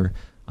tumbler.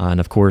 And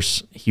of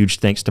course, huge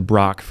thanks to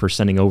Brock for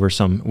sending over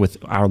some with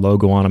our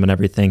logo on them and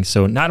everything.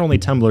 So not only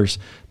tumblers,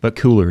 but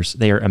coolers.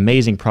 They are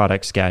amazing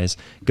products, guys.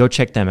 Go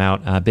check them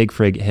out. Big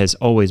Frig has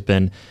always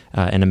been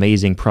an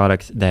amazing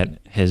product that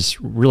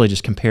has really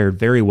just compared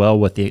very well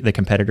with the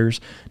competitors.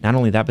 Not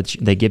only that, but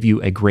they give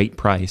you a great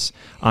price.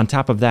 On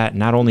top of that,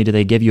 not only do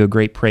they give you a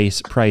great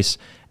price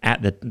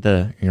at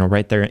the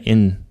right there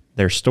in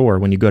their store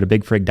when you go to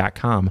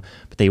bigfrig.com,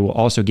 but they will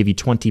also give you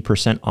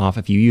 20% off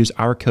if you use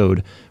our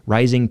code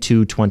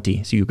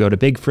RISING220. So you go to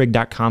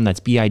bigfrig.com, that's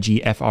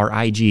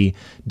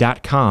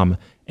BIGFRIG.com,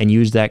 and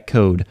use that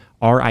code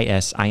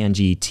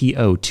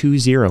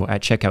RISINGTO20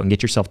 at checkout and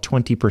get yourself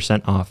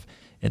 20% off.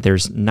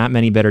 There's not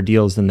many better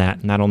deals than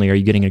that. Not only are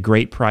you getting a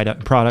great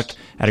product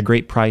at a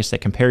great price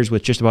that compares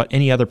with just about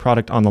any other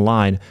product on the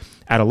line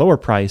at a lower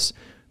price,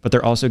 but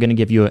they're also going to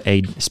give you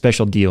a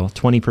special deal,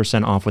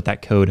 20% off with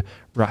that code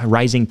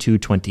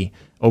RISING220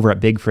 over at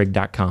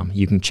bigfrig.com.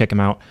 You can check them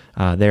out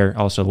there.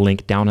 Also,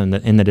 link down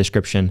in the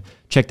description.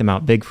 Check them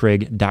out,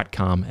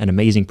 bigfrig.com. An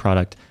amazing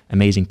product,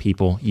 amazing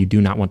people. You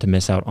do not want to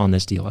miss out on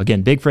this deal.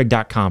 Again,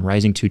 bigfrig.com,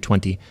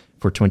 RISING220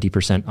 for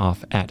 20%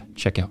 off at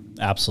checkout.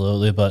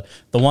 Absolutely. But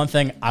the one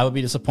thing I would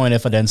be disappointed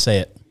if I didn't say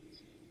it.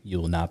 You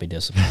will not be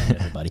disappointed,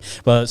 everybody.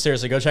 But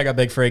seriously, go check out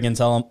Big Frig and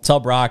tell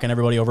Brock and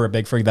everybody over at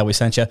Big Frig that we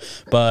sent you.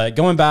 But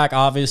going back,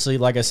 obviously,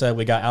 like I said,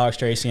 we got Alex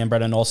Tracy and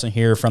Brenden Olson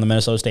here from the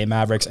Minnesota State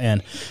Mavericks.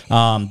 And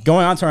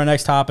going on to our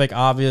next topic,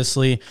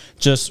 obviously,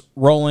 just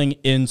rolling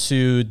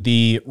into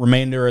the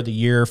remainder of the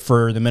year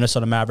for the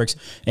Minnesota Mavericks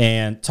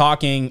and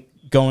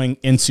going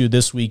into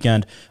this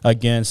weekend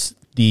against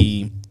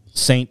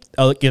St.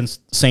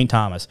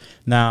 Thomas.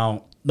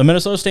 Now, the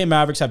Minnesota State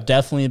Mavericks have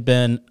definitely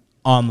been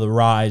on the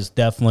rise,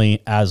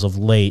 definitely as of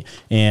late,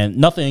 and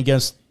nothing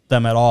against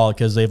them at all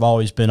because they've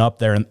always been up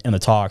there in the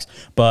talks.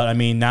 But I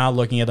mean, now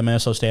looking at the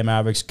Minnesota State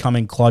Mavericks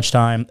coming clutch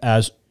time,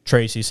 as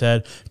Tracy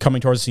said,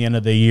 coming towards the end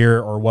of the year,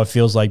 or what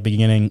feels like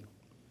beginning,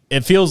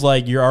 it feels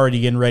like you're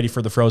already getting ready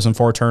for the Frozen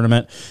Four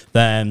tournament.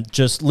 Then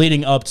just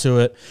leading up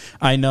to it,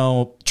 I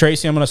know,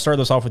 Tracy, I'm going to start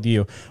this off with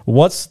you.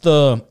 What's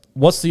the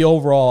what's the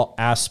overall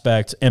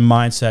aspect and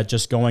mindset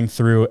just going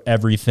through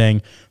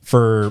everything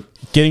for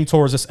getting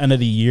towards this end of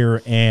the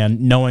year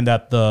and knowing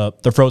that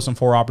the Frozen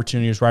Four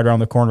opportunity is right around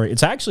the corner?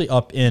 It's actually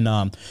up in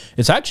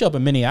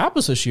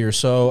Minneapolis this year,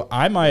 so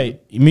I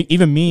might,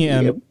 even me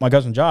and my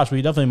cousin Josh,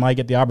 we definitely might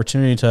get the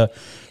opportunity to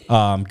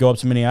go up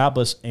to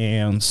Minneapolis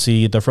and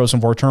see the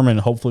Frozen Four tournament.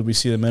 And hopefully we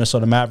see the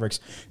Minnesota Mavericks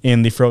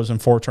in the Frozen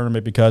Four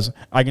tournament, because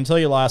I can tell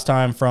you last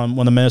time from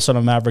when the Minnesota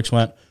Mavericks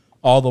went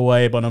all the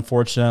way, but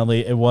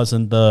unfortunately it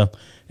wasn't the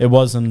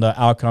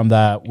outcome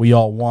that we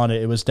all wanted.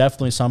 It was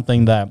definitely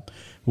something that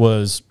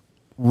was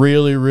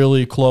really,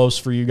 really close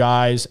for you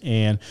guys,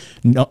 and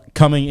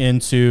coming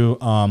into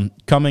the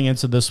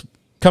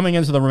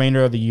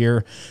remainder of the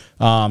year.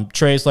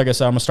 Trace, like I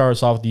said, I'm gonna start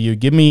us off with you.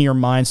 Give me your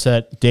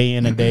mindset day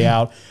in and day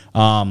out.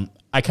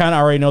 I kind of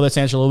already know this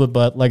answer a little bit,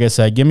 but like I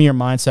said, give me your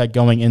mindset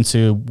going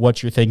into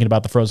what you're thinking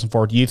about the Frozen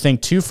Four. Do you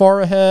think too far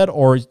ahead,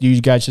 or do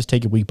you guys just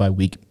take it week by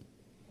week?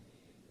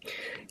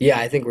 Yeah,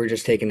 I think we're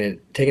just taking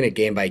it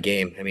game by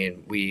game. I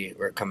mean,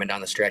 we're coming down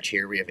the stretch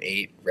here. We have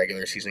 8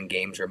 regular season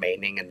games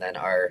remaining, and then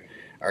our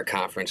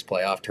conference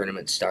playoff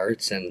tournament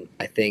starts. And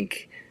I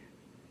think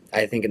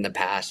in the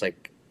past,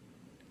 like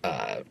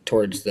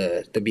towards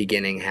the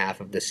beginning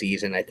half of the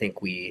season, I think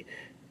we,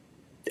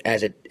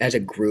 as a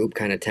group,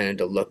 kind of tended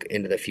to look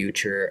into the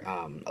future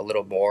a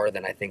little more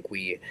than I think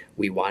we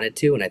wanted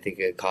to, and I think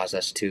it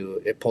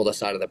pulled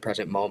us out of the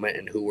present moment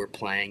and who we're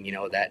playing,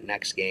 that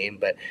next game.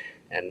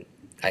 And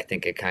I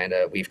think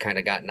we've kind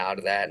of gotten out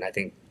of that, and I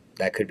think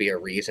that could be a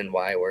reason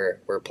why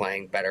we're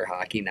playing better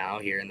hockey now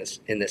here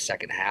in this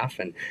second half.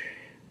 And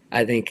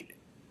I think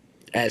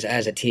as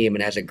a team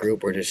and as a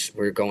group,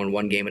 we're going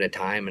one game at a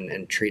time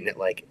and treating it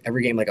like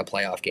every game like a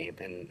playoff game.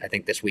 And I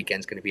think this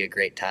weekend's going to be a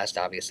great test.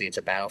 Obviously, it's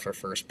a battle for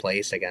first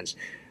place against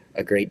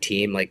a great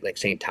team like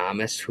St.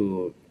 Thomas,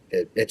 who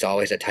it's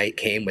always a tight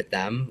game with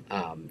them.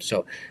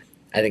 So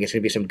I think it's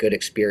going to be some good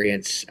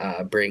experience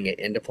bringing it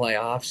into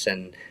playoffs.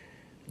 And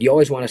you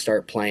always want to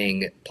start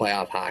playing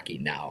playoff hockey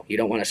now. You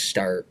don't want to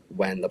start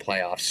when the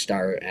playoffs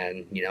start,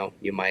 and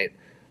you might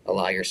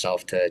allow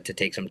yourself to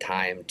take some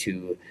time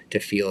to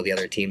feel the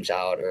other teams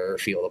out or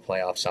feel the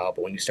playoffs out.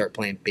 But when you start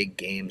playing big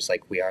games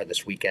like we are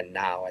this weekend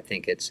now, I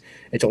think it's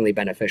only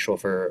beneficial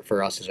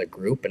for us as a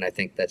group, and I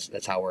think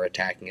that's how we're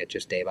attacking it,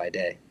 just day by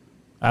day.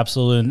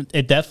 Absolutely.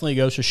 It definitely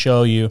goes to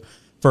show you,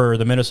 for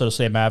the Minnesota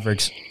State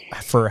Mavericks,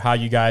 for how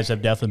you guys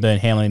have definitely been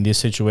handling these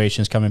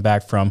situations coming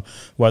back from,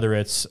 whether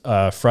it's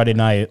a Friday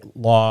night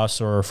loss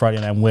or a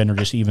Friday night win or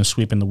just even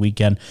sweeping the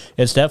weekend.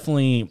 It's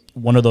definitely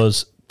one of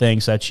those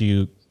things that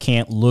you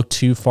can't look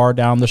too far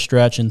down the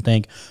stretch and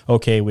think,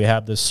 okay, we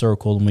have this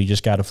circle and we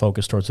just got to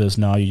focus towards this.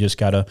 No, you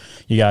gotta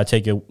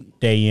take it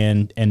day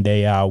in and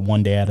day out,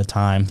 one day at a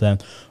time. Then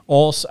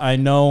also, I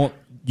know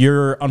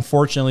you're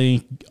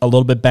unfortunately a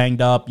little bit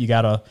banged up. You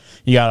got a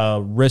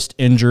wrist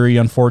injury.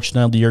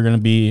 Unfortunately, you're gonna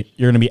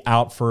be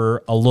out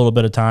for a little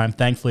bit of time.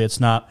 Thankfully, it's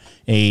not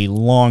a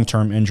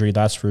long-term injury,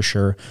 that's for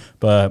sure.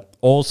 But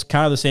also,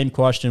 kind of the same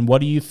question: what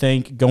do you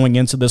think going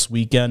into this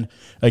weekend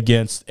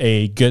against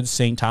a good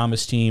St.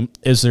 Thomas team?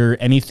 Is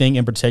there anything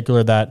in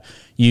particular that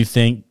you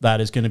think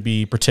that is going to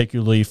be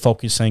particularly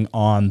focusing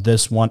on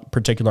this one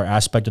particular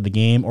aspect of the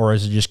game, or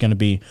is it just going to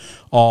be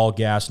all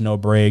gas, no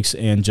brakes,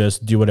 and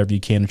just do whatever you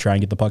can to try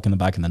and get the puck in the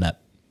back of the net?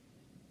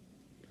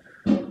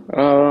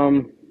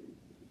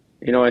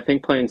 I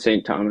think playing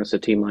St. Thomas, a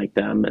team like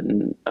them,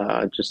 and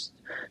just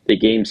the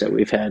games that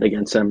we've had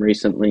against them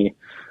recently,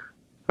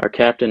 our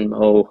captain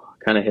Mo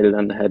kind of hit it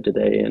on the head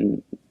today,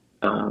 and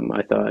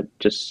I thought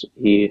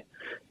he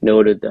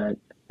noted that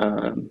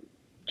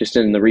just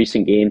in the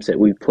recent games that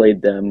we've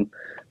played them,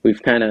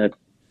 we've kind of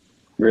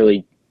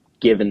really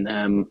given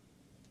them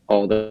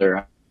all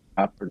their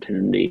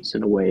opportunities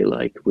in a way.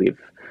 Like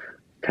we've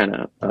kind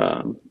of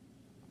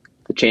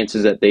the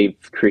chances that they've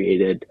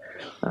created,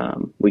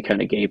 we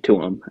kind of gave to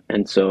them.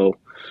 And so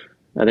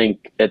I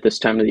think at this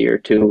time of the year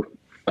too,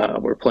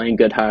 we're playing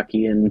good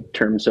hockey in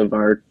terms of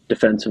our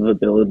defensive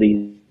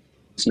abilities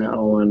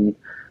now, and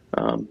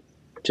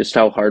just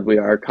how hard we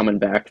are coming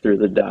back through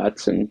the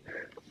dots and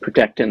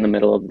protecting the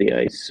middle of the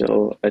ice.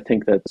 So I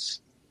think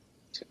that's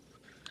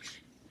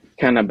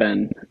kind of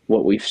been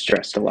what we've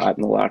stressed a lot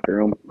in the locker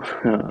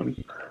room.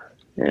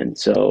 And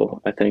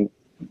so I think,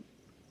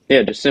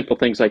 just simple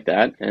things like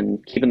that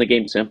and keeping the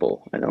game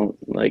simple. I don't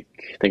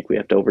think we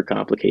have to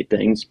overcomplicate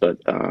things, but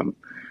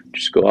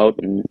just go out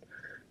and,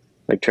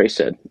 like Trace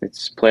said,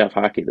 it's playoff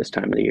hockey this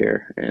time of the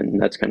year, and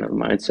that's kind of the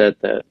mindset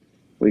that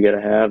we got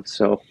to have.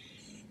 So,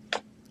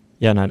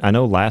 yeah, and I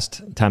know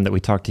last time that we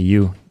talked to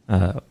you,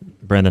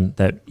 Brenden,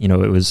 that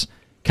it was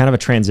kind of a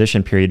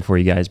transition period for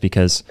you guys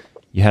because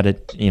you had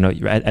it.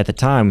 At the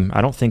time,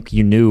 I don't think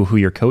you knew who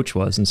your coach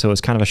was, and so it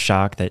was kind of a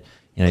shock that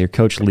your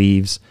coach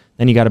leaves.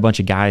 Then you got a bunch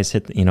of guys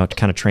to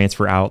kind of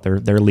transfer out.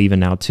 They're leaving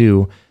now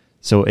too.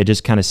 So it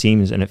just kind of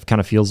seems, and it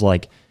kind of feels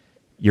like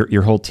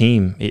your whole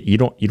team, you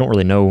don't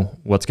really know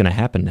what's going to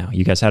happen now.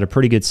 You guys had a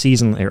pretty good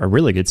season, a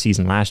really good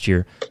season last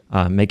year,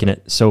 making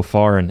it so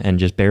far and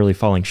just barely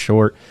falling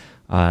short.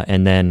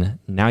 And then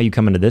now you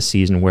come into this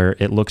season where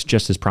it looks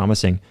just as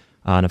promising.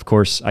 And of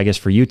course, I guess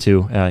for you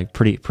two,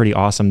 pretty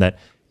awesome that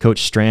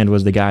Coach Strand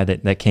was the guy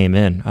that came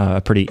in.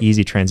 A pretty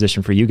easy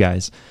transition for you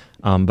guys.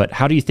 But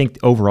how do you think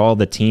overall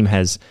the team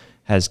has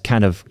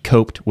kind of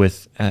coped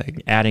with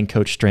adding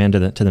Coach Strand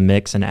to the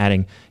mix and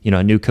adding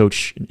a new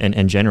coach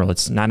in general?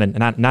 It's not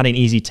an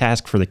easy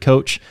task for the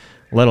coach,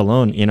 let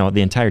alone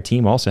the entire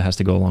team also has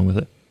to go along with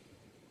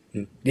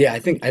it. Yeah, I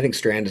think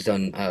Strand has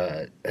done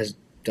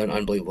an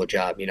unbelievable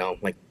job.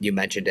 Like you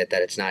mentioned that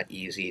it's not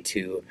easy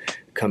to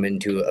come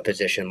into a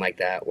position like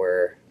that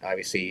where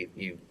obviously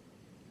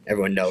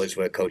everyone knows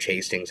what Coach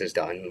Hastings has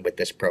done with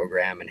this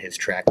program and his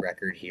track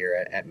record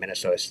here at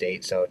Minnesota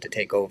State. So to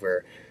take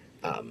over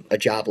a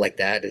job like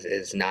that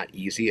is not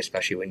easy,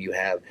 especially when you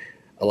have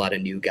a lot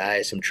of new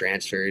guys, some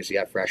transfers, you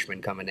got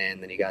freshmen coming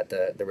in, then you got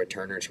the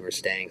returners who are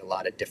staying, a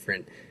lot of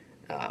different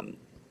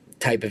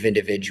type of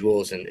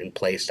individuals and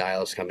play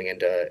styles coming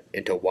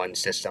into one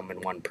system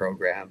and one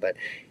program. But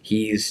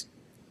he's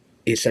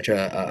such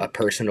a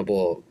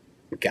personable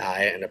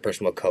guy and a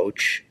personable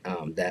coach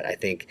that I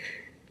think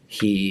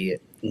he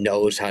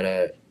knows how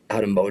to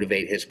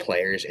motivate his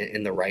players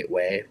in the right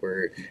way,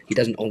 where he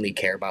doesn't only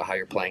care about how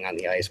you're playing on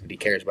the ice, but he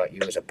cares about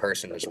you as a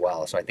person as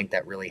well. So I think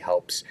that really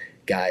helps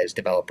guys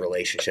develop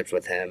relationships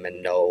with him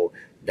and know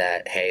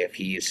that, hey, if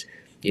he's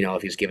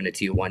giving it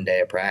to you one day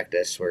of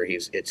practice where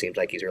it seems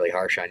like he's really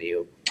harsh on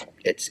you,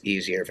 it's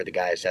easier for the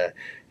guys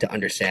to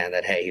understand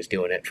that, hey, he's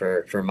doing it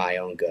for my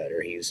own good,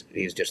 or he's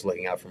just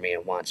looking out for me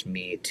and wants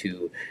me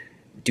to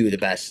do the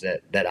best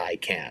that I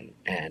can.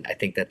 And I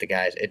think that the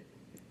guys, it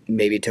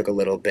maybe took a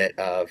little bit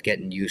of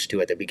getting used to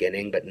at the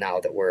beginning, but now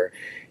that we're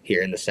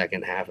here in the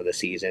second half of the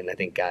season, I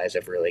think guys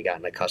have really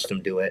gotten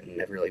accustomed to it and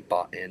have really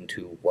bought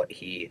into what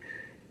he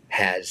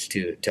has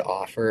to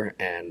offer,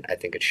 and I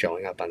think it's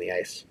showing up on the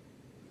ice.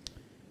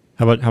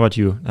 How about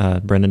you,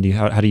 Brenden?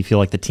 How do you feel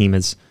like the team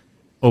has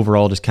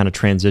overall just kind of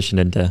transitioned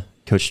into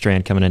Coach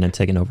Strand coming in and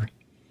taking over?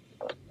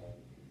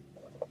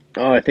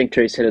 Oh, I think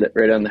Tracy hit it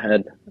right on the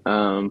head.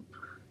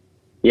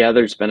 Yeah,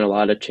 there's been a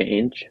lot of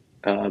change,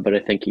 but I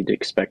think you'd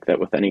expect that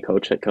with any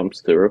coach that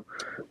comes through.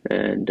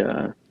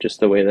 And just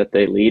the way that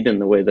they lead and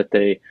the way that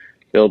they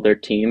build their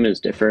team is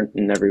different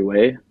in every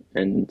way.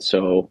 And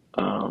so,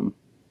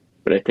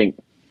 but I think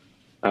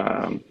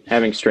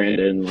having Strand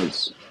in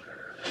was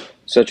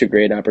such a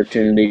great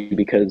opportunity,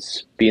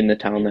 because being the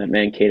town that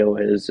Mankato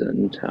is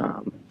and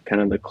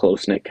kind of the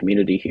close-knit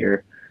community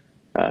here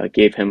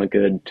gave him a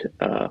good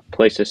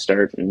place to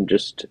start, and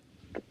just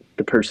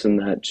the person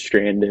that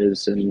Strand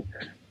is and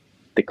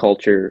the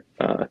culture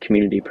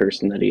community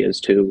person that he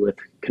is too, with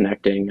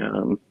connecting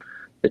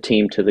the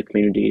team to the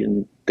community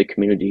and the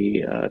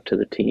community to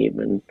the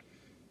team.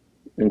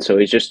 And so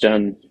he's just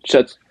done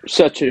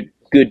such a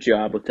good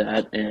job with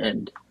that,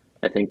 and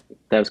I think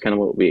that was kind of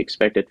what we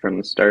expected from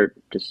the start,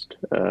 just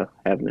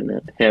having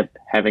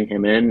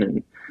him in,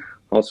 and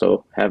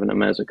also having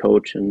him as a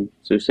coach in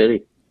Sioux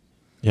City.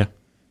 Yeah,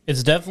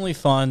 it's definitely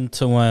fun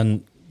to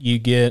when you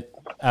get,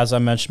 as I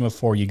mentioned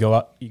before, you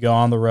go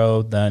on the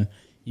road, then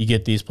you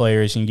get these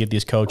players and you get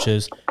these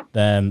coaches.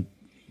 Then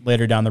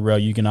later down the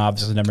road, you can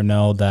obviously never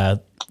know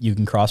that you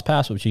can cross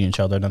paths with each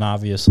other. Then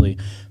obviously,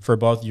 for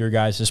both of your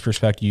guys'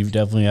 perspective, you've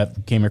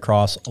definitely came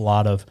across a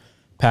lot of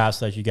paths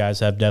that you guys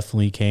have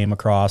definitely came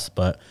across.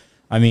 But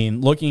I mean,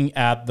 looking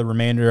at the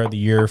remainder of the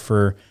year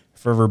for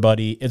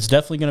everybody, it's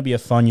definitely going to be a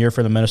fun year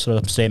for the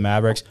Minnesota State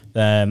Mavericks.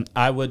 Then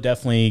I would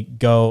definitely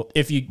go,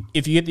 if you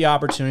get the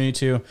opportunity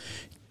to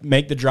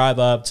make the drive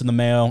up to the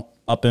Mayo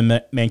up in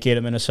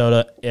Mankato,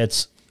 Minnesota.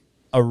 It's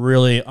a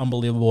really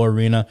unbelievable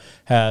arena,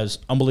 has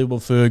unbelievable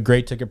food,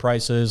 great ticket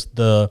prices.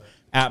 The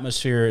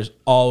atmosphere is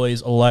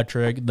always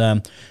electric.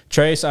 Then,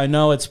 Trace, I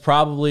know it's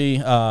probably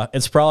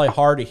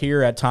hard to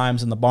hear at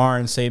times in the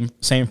barn. Same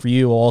for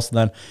you, also.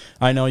 Then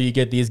I know you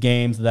get these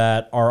games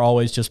that are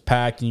always just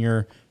packed, and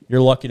you're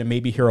lucky to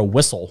maybe hear a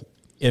whistle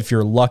if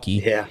you're lucky.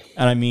 Yeah.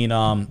 And I mean,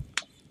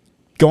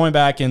 going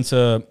back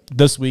into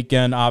this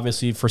weekend,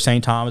 obviously for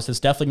St. Thomas, it's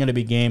definitely going to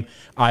be a game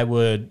I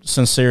would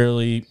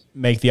sincerely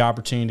make the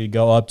opportunity to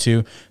go up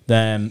to.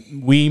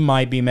 Then we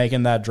might be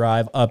making that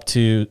drive up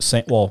to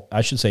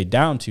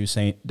down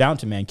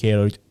to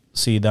Mankato to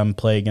see them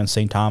play against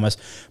St. Thomas.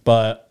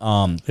 But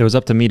it was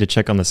up to me to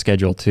check on the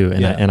schedule too,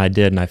 and I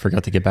did, and I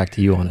forgot to get back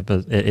to you on it.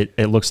 But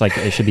it looks like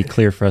it should be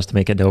clear for us to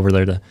make it over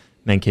there to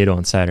Mankato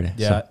on Saturday.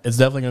 Yeah, so it's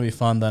definitely going to be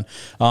fun then.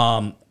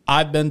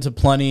 I've been to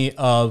plenty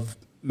of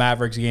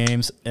Mavericks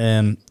games,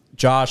 and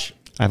Josh,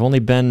 I've only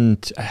been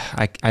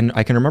I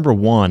can remember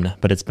one,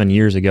 but it's been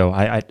years ago.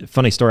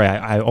 Funny story,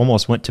 I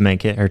almost went to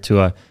Mankato or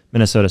to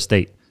Minnesota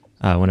State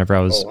whenever I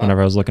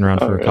was looking around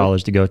for a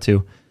college to go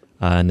to,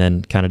 and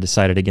then kind of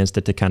decided against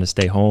it to kind of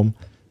stay home,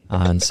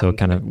 and so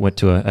kind of went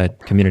to a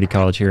community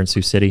college here in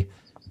Sioux City,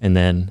 and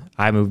then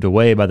I moved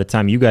away. By the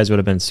time you guys would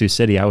have been in Sioux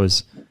City, I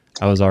was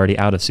already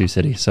out of Sioux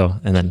City. So,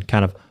 and then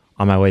kind of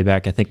on my way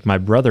back, I think my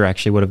brother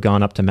actually would have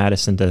gone up to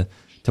Madison to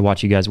to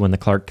watch you guys win the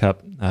Clark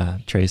Cup,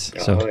 Trace.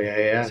 So,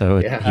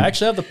 yeah. I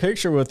actually have the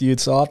picture with you,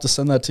 so I'll have to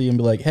send that to you and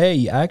be like,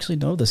 hey, I actually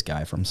know this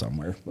guy from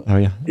somewhere. But, oh,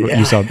 yeah.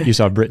 You saw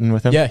Brenden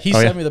with him? Yeah, he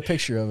sent me the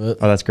picture of it.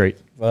 Oh, that's great.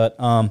 But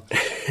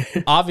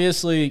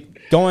obviously,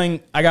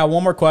 I got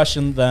one more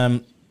question,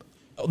 then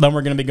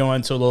we're going to be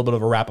going to a little bit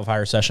of a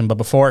rapid-fire session. But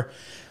before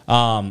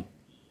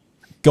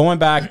going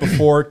back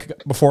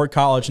before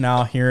college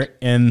now here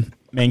in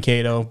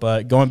Mankato,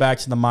 but going back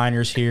to the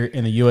minors here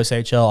in the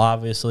USHL,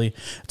 obviously,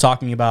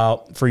 talking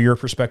about, for your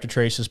perspective,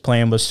 Trace,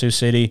 playing with Sioux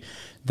City.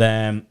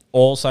 Then,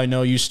 also, I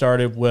know you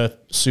started with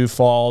Sioux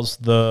Falls,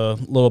 the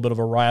little bit of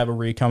a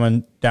rivalry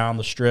coming down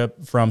the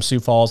strip from Sioux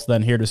Falls,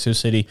 then here to Sioux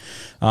City.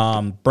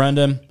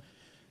 Brenden,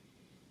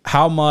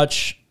 how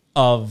much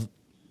of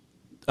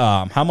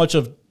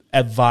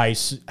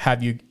advice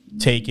have you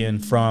taken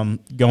from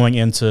going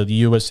into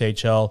the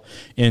USHL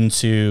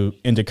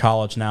into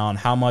college now, and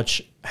how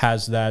much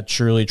has that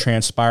truly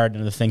transpired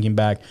into thinking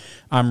back?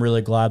 I'm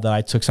really glad that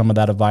I took some of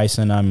that advice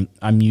and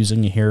I'm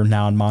using it here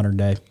now in modern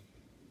day.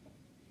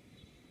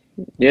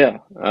 Yeah,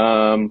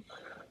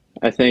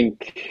 I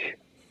think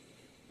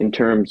in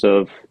terms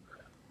of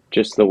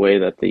just the way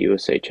that the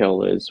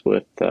USHL is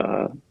with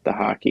the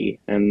hockey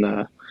and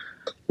the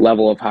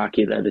level of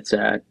hockey that it's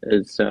at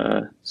is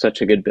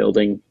such a good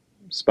building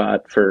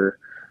spot for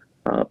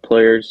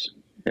players.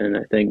 And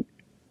I think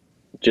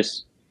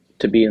just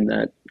to be in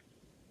that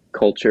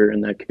culture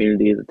and that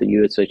community that the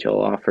USHL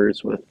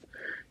offers, with,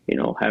 you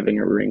know, having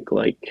a rink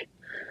like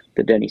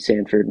the Denny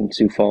Sanford in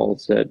Sioux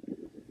Falls that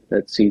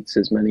seats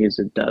as many as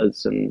it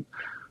does, and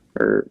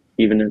or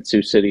even at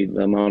Sioux City,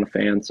 the amount of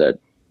fans that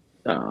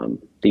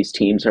these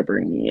teams are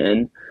bringing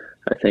in,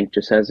 I think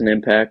just has an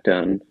impact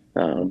on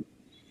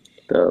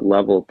the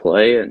level of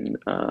play and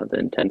the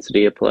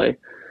intensity of play.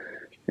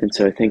 And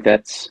so I think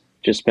that's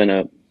just been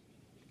a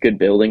good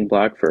building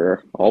block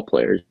for all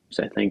players,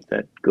 I think,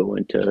 that go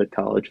into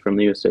college from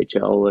the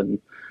USHL.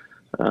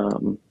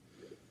 And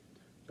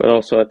but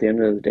also at the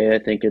end of the day, I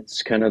think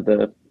it's kind of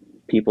the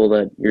people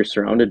that you're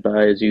surrounded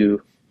by as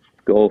you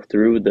go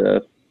through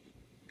the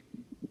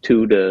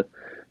 2 to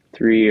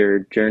 3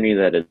 year journey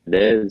that it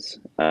is,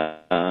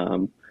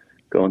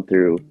 going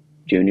through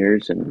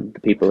juniors, and the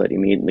people that you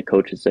meet and the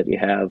coaches that you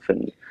have,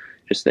 and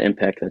just the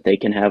impact that they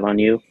can have on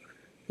you.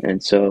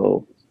 And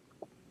so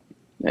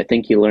I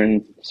think you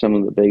learn some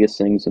of the biggest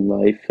things in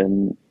life,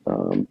 and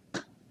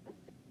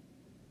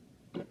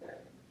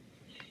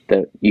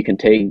that you can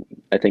take.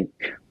 I think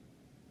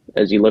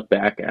as you look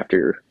back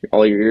after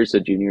all your years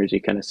of juniors,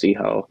 you kind of see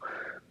how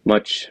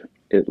much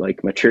it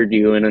matured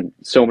you in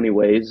so many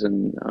ways.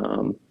 And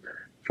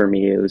for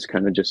me, it was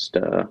kind of just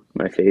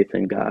my faith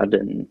in God,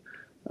 and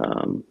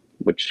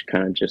which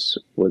kind of just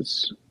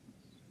was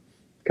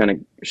kind of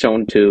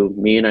shown to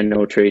me, and I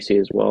know Tracy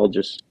as well,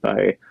 just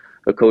by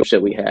a coach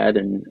that we had,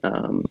 and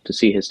to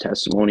see his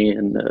testimony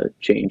and the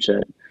change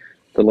that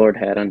the Lord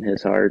had on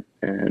his heart.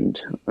 And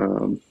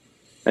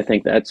I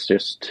think that's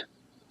just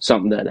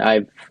something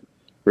that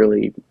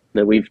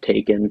we've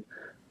taken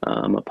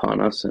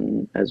upon us,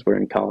 and as we're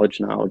in college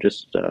now,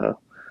 just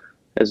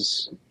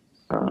as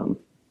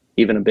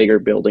even a bigger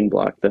building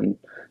block than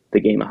the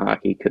game of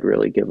hockey could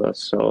really give us.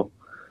 So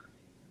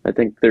I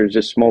think there's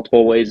just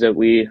multiple ways that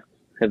we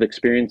have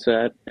experienced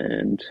that,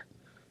 and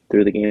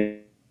through the game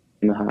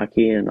of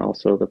hockey, and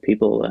also the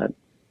people that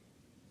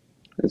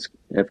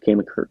have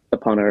came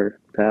upon our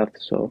path.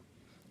 So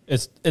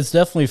it's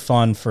definitely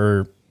fun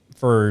for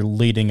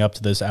leading up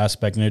to this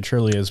aspect, and it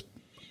truly is.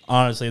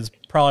 Honestly, it's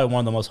probably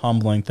one of the most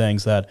humbling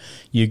things that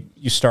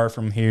you start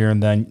from here,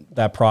 and then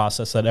that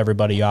process that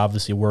everybody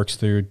obviously works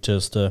through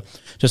just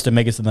to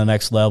make it to the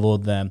next level.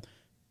 Then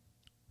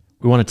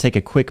we want to take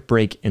a quick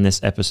break in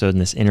this episode, in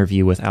this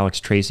interview with Alex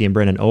Tracy and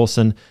Brenden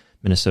Olson,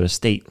 Minnesota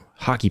State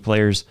hockey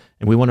players,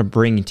 and we want to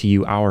bring to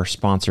you our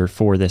sponsor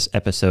for this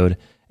episode,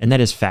 and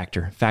that is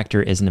Factor.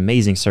 Factor is an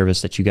amazing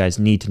service that you guys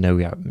need to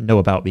know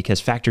about,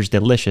 because Factor's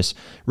delicious,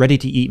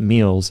 ready-to-eat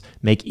meals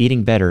make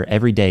eating better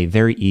every day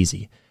very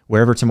easy.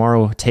 Wherever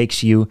tomorrow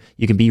takes you,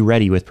 you can be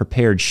ready with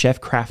prepared,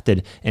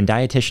 chef-crafted, and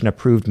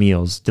dietitian-approved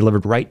meals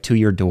delivered right to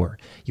your door.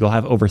 You'll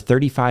have over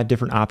 35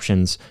 different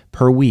options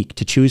per week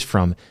to choose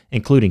from,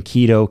 including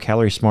keto,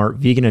 calorie smart,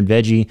 vegan and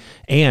veggie,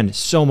 and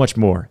so much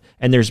more.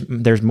 And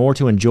there's more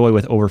to enjoy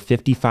with over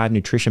 55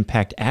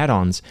 nutrition-packed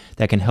add-ons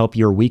that can help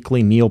your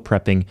weekly meal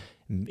prepping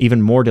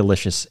even more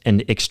delicious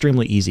and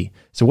extremely easy.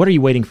 So what are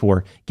you waiting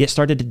for? Get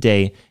started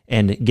today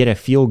and get a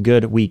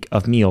feel-good week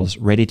of meals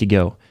ready to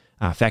go.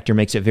 Factor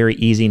makes it very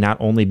easy, not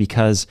only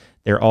because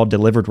they're all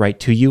delivered right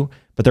to you,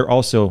 but they're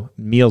also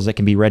meals that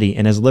can be ready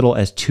in as little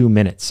as 2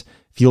 minutes.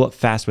 Fuel up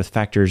fast with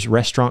Factor's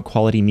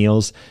restaurant-quality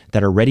meals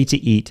that are ready to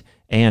eat,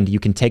 and you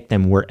can take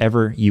them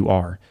wherever you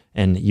are.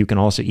 And you can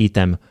also eat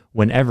them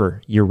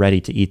whenever you're ready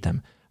to eat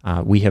them.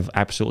 We have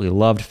absolutely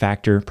loved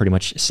Factor pretty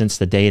much since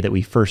the day that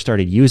we first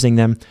started using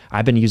them.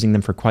 I've been using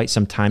them for quite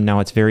some time now.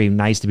 It's very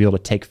nice to be able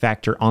to take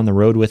Factor on the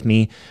road with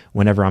me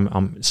whenever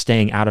I'm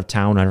staying out of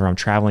town, whenever I'm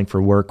traveling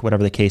for work,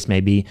 whatever the case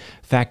may be.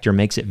 Factor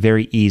makes it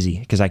very easy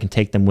because I can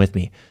take them with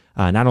me.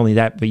 Not only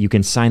that, but you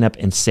can sign up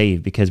and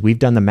save because we've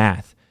done the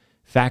math.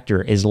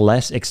 Factor is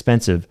less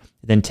expensive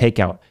than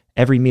takeout.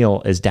 Every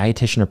meal is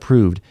dietitian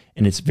approved,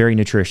 and it's very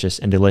nutritious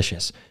and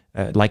delicious.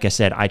 Like I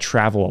said, I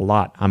travel a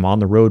lot. I'm on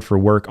the road for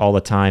work all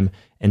the time.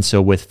 And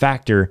so with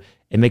Factor,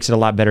 it makes it a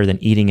lot better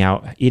than eating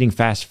out. Eating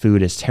fast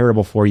food is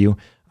terrible for you.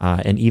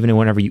 And even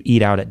whenever you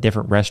eat out at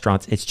different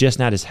restaurants, it's just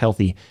not as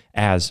healthy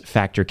as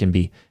Factor can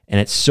be. And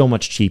it's so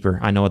much cheaper.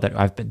 I know that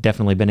I've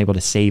definitely been able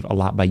to save a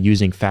lot by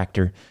using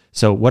Factor.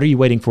 So what are you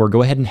waiting for?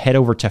 Go ahead and head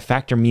over to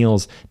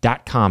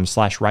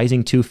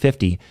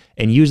factormeals.com/rising250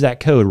 and use that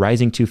code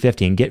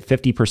rising250 and get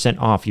 50%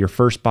 off your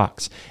first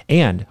box.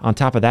 And on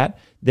top of that,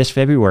 this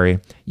February,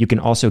 you can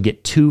also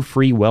get 2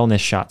 free wellness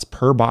shots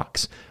per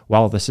box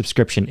while the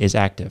subscription is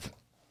active.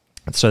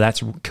 So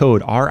that's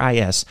code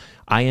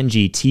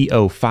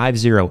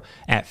RISINGTO50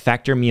 at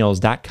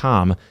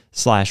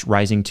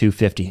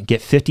factormeals.com/rising250.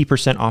 Get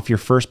 50% off your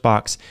first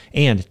box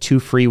and 2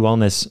 free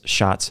wellness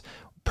shots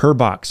per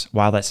box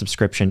while that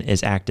subscription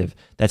is active.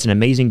 That's an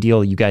amazing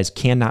deal you guys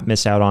cannot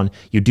miss out on.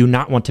 You do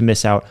not want to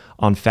miss out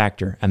on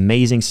Factor.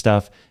 Amazing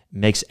stuff.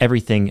 Makes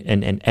everything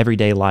in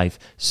everyday life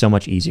so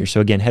much easier.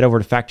 So again, head over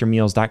to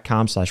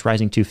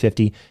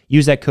factormeals.com/rising250.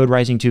 Use that code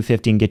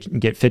rising250 and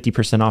get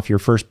 50% off your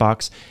first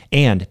box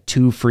and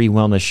 2 free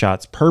wellness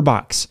shots per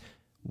box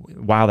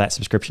while that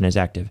subscription is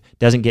active.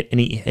 Doesn't get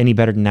any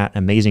better than that.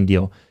 Amazing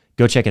deal.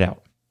 Go check it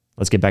out.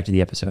 Let's get back to the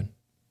episode.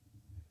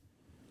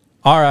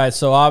 All right.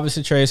 So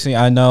obviously, Tracy,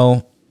 I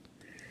know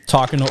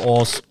talking to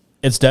Olson,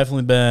 it's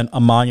definitely been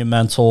a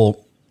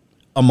monumental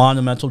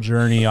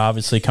journey,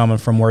 obviously coming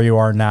from where you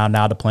are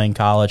now to playing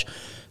college.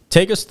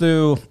 Take us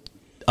through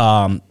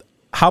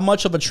how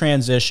much of a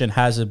transition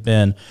has it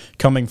been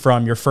coming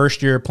from your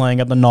first year playing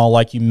at the Null,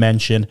 like you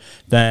mentioned,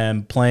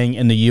 then playing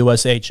in the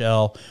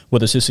USHL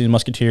with the Sicily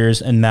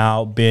Musketeers, and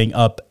now being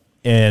up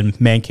in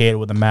Mankato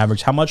with the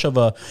Mavericks? How much of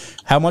a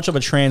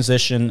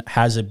transition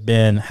has it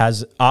been?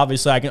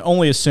 Obviously, I can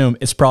only assume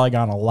it's probably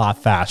gone a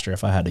lot faster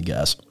if I had to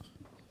guess.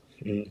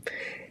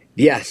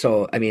 Yeah,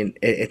 so I mean,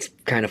 it's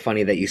kind of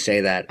funny that you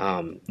say that.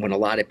 When a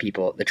lot of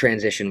people, the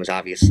transition was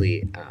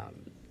obviously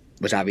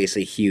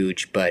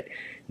huge, but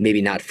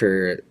maybe not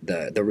for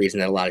the reason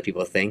that a lot of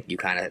people think. You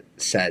kind of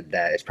said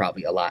that it's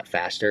probably a lot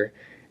faster,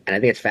 and I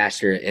think it's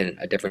faster in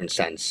a different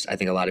sense. I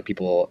think a lot of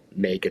people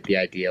may get the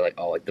idea like,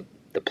 oh, like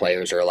the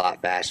players are a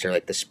lot faster,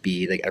 like the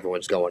speed, like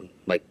everyone's going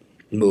like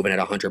moving at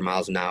 100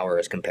 miles an hour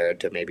as compared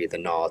to maybe the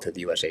NAL to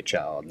the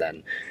USHL, and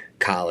then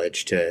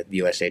college to the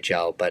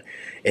USHL. But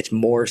it's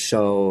more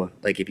so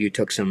like if you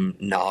took some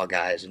NAL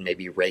guys and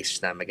maybe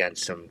raced them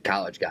against some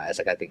college guys,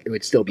 like I think it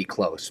would still be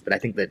close. But I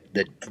think that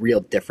the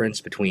real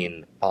difference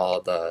between all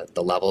the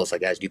levels,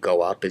 like as you go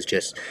up, is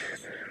just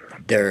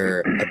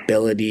their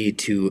ability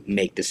to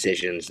make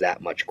decisions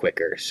that much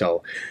quicker.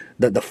 So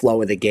the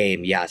flow of the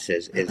game, yes,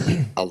 is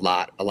a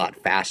lot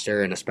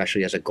faster, and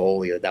especially as a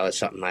goalie, that was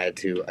something I had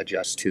to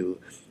adjust to.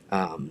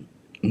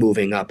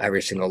 Moving up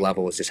every single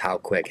level was just how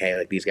quick, hey,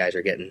 like these guys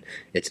are getting,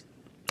 it's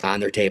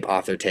on their tape,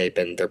 off their tape,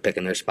 and they're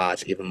picking their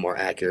spots even more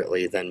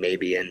accurately than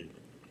maybe in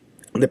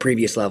the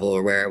previous level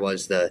or where it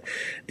was the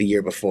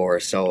year before.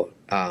 So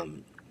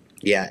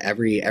yeah,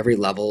 every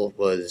level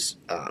was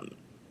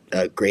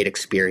a great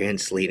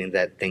experience, leading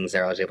that things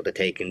that I was able to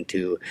take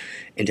into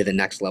the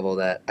next level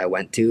that I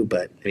went to.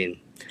 But I mean,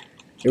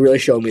 it really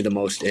showed me the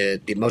most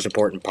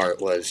important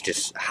part was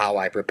just how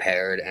I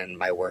prepared and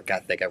my work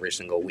ethic every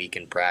single week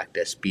in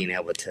practice, being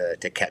able to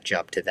catch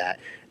up to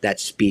that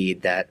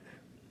speed that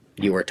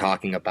you were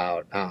talking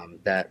about,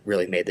 that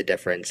really made the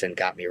difference and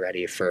got me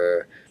ready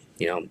for,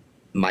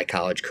 my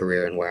college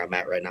career and where I'm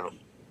at right now.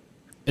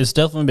 It's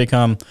definitely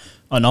become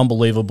an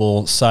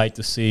unbelievable sight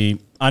to see.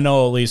 I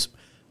know at least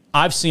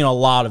I've seen a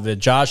lot of it.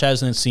 Josh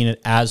hasn't seen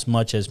it as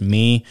much as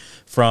me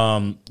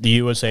from the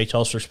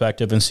USHL's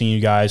perspective and seeing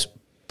you guys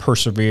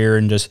persevere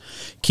and just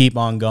keep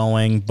on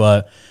going.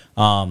 But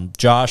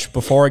Josh,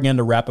 before I get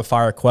into rapid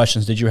fire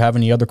questions, did you have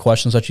any other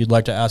questions that you'd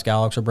like to ask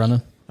Alex or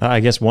Brenden? I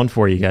guess one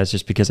for you guys,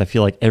 just because I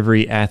feel like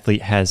every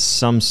athlete has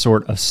some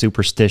sort of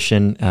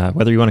superstition,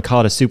 whether you want to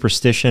call it a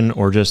superstition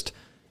or just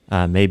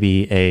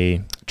maybe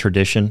a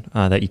tradition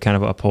that you kind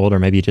of uphold, or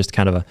maybe just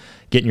kind of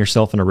getting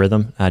yourself in a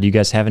rhythm. Do you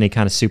guys have any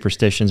kind of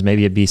superstitions?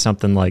 Maybe it'd be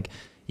something like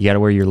you got to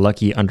wear your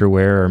lucky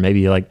underwear, or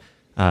maybe like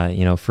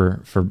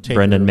for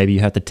Brenden, maybe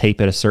you have to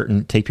tape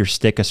your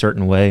stick a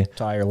certain way.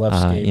 Tie your left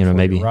skate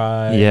maybe your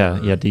right.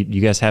 Yeah. Do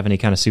you guys have any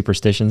kind of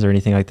superstitions or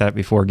anything like that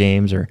before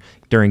games or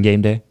during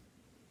game day?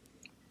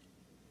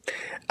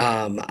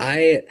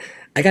 I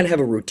kind of have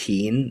a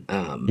routine.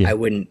 I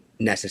wouldn't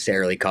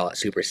necessarily call it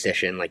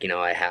superstition. Like,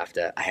 I have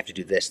to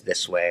do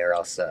this way, or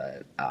else,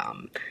 the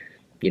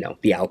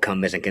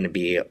outcome isn't going to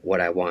be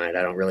what I want.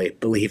 I don't really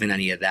believe in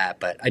any of that,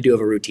 but I do have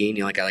a routine.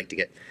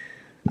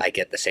 I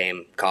get the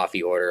same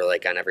coffee order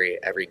like on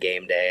every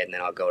game day, and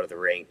then I'll go to the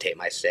ring, tape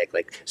my stick,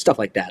 like stuff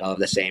like that. I'll have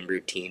the same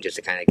routine just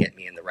to kind of get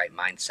me in the right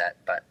mindset.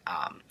 But,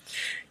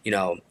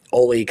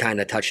 Oli kind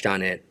of touched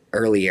on it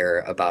earlier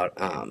about,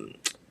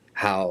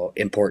 how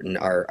important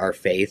our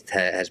faith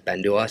has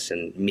been to us,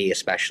 and me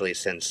especially,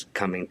 since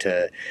coming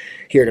to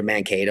here to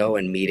Mankato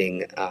and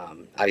meeting.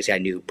 Obviously, I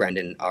knew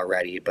Brenden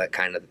already, but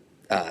kind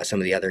of some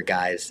of the other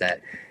guys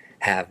that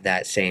have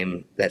that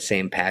same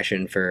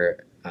passion for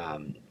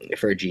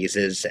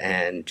Jesus,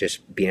 and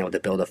just being able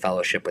to build a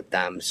fellowship with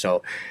them.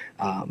 So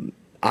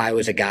I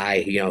was a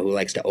guy, who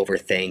likes to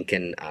overthink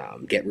and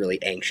get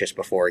really anxious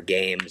before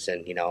games,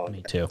 and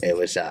Me too. it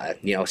was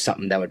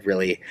something that would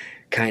really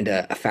kind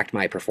of affect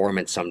my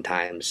performance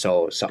sometimes.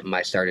 So something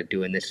I started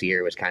doing this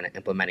year was kind of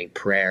implementing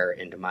prayer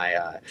into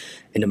my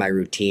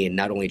routine,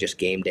 not only just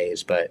game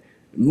days, but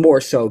more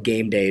so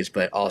game days,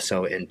 but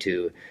also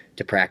into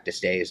practice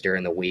days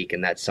during the week.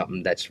 And that's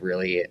something that's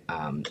really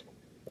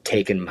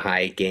taken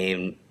my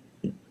game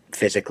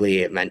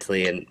physically,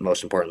 mentally, and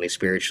most importantly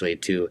spiritually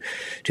to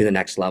the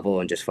next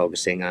level, and just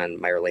focusing on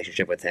my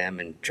relationship with him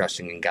and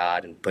trusting in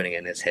God and putting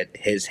it in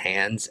his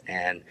hands.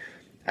 And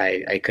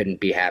I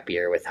couldn't be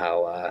happier with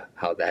how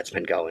that's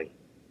been going.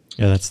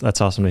 Yeah,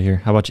 that's awesome to hear.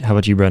 How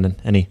about you, Brenden?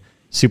 Any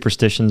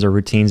superstitions or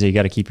routines that you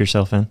got to keep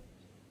yourself in?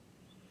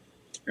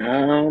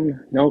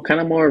 No, kind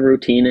of more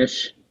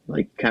routine-ish,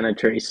 like kind of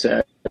Trace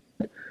said.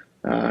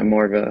 I'm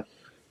more of a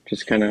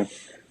just kind of,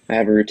 I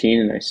have a routine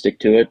and I stick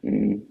to it,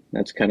 and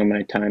that's kind of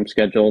my time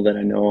schedule, that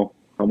I know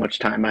how much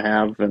time I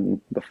have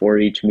and before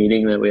each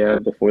meeting that we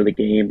have before the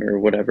game or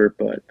whatever.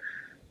 But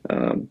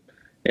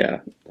yeah,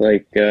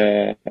 like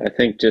I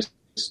think just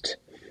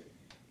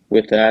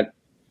with that,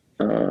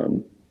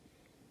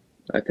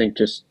 I think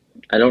just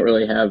I don't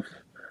really have.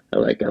 I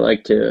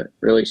like to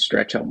really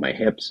stretch out my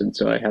hips, and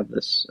so I have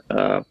this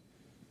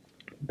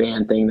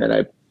band thing that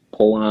I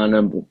pull on,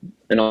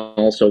 and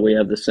also we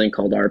have this thing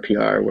called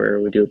RPR where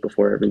we do it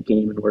before every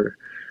game, and we're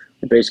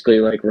basically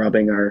like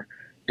rubbing our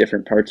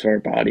different parts of our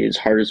body as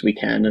hard as we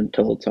can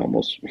until it's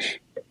almost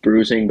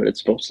bruising, but it's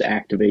supposed to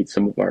activate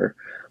some of our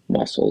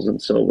muscles.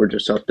 And so we're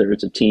just up there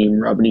as a team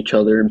rubbing each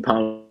other and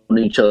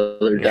pounding each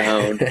other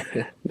down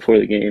before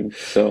the game.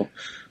 So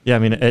yeah, I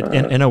mean,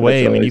 in a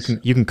way, I mean,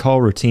 you can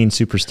call routine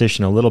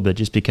superstition a little bit,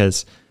 just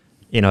because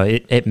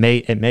it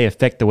may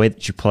affect the way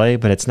that you play,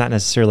 but it's not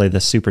necessarily the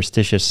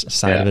superstitious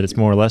side of it. It's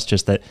more or less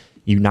just that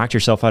you knocked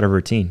yourself out of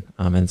routine,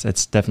 and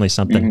it's definitely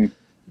something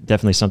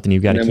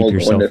you've got to keep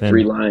yourself in. We'll go into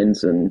 3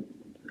 lines and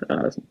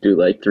do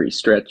like 3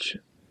 stretch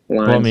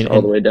lines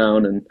all the way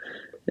down, and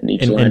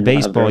each line. In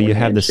baseball, you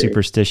have the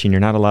superstition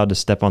you're not allowed to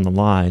step on the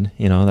line.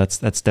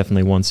 That's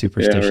definitely one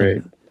superstition. Yeah,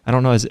 right. I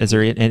don't know. Is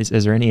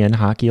there any in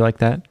hockey like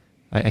that?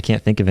 I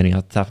can't think of any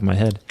off the top of my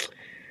head.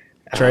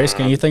 Trace,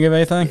 can you think of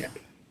anything? Yeah.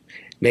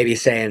 Maybe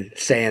saying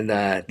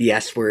the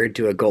S word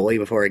to a goalie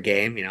before a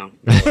game,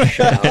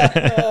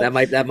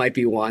 that might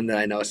be one that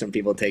I know some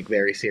people take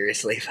very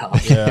seriously.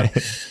 Yeah,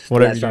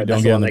 whatever you do,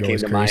 don't get in the that came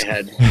to my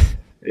head.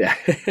 Yeah.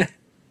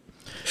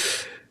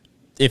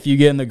 If you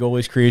get in the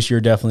goalie's crease, you're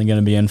definitely going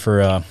to be in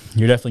for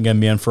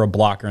a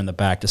blocker in the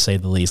back, to say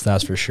the least.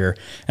 That's for sure.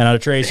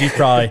 And Trace, you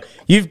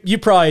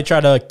probably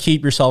try to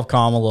keep yourself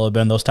calm a little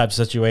bit in those types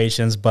of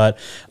situations. But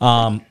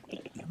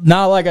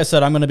now, like I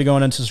said, I'm going to be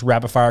going into some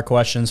rapid fire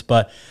questions.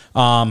 But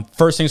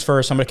first things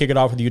first, I'm going to kick it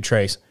off with you,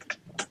 Trace.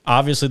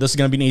 Obviously, this is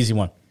going to be an easy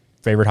one.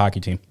 Favorite hockey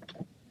team?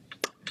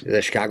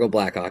 The Chicago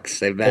Blackhawks.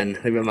 They've been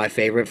my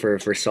favorite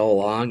for so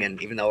long, and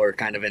even though we're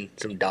kind of in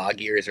some dog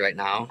years right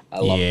now, I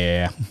love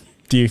them.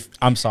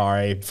 I'm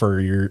sorry for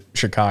your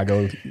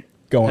Chicago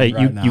going. Hey,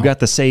 right now. You got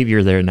the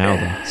savior there now,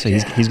 though, so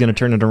he's going to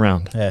turn it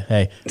around.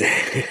 Hey.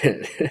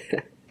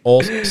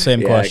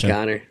 Same question.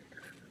 Connor.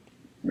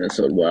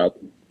 Minnesota Wild.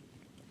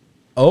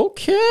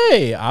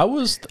 Okay, I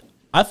was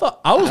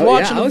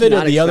watching a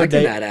video the other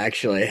day. That,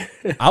 actually,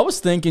 I was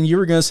thinking you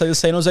were going to say the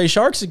San Jose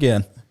Sharks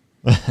again.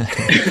 I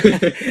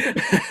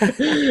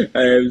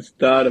have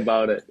thought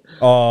about it.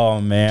 Oh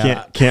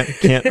man,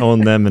 can't own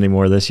them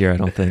anymore this year, I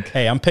don't think.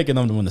 Hey, I'm picking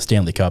them to win the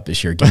Stanley Cup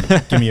this year.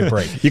 Give me a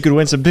break. You could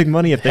win some big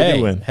money if they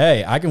do win.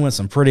 Hey, I can win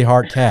some pretty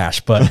hard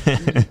cash. But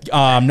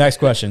next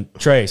question,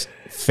 Trace.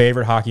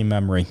 Favorite hockey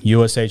memory,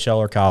 USHL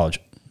or college?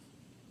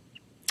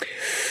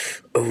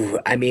 Ooh,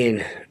 I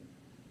mean,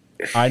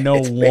 I know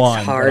one.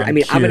 It's hard. I'm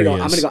gonna go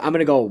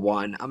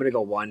one. I'm gonna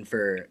go one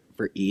for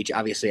each.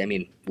 Obviously, I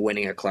mean,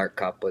 winning a Clark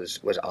Cup was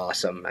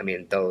awesome. I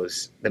mean,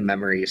 the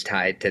memories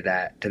tied to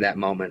that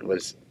moment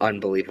was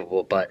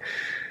unbelievable. But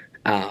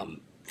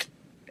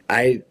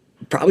I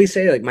probably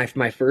say like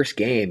my first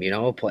game,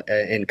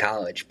 in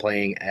college,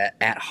 playing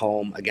at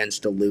home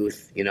against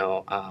Duluth,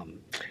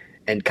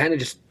 and kind of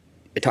just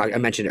I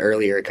mentioned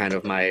earlier, kind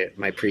of my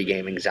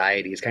pregame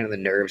anxiety is kind of the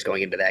nerves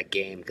going into that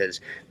game,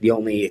 because the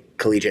only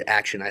collegiate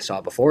action I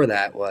saw before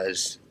that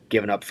was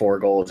giving up 4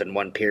 goals in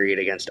 1 period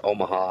against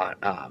Omaha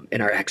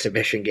in our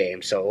exhibition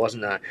game. So it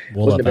wasn't a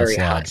very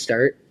hot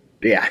start.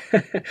 Yeah,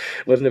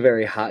 wasn't a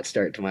very hot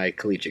start to my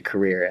collegiate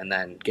career, and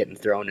then getting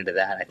thrown into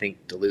that. I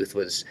think Duluth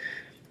was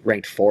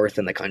ranked 4th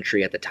in the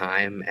country at the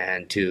time,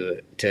 and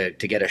to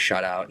get a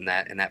shutout in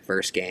that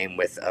first game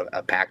with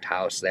a packed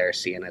house there,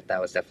 seeing it, that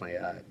was definitely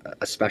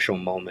a special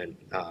moment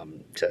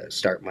to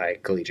start my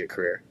collegiate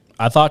career.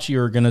 I thought you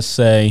were going to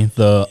say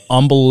the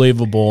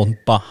unbelievable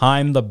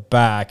behind the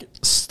back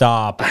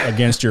stop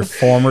against your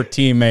former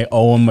teammate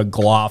Owen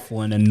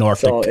McLaughlin in North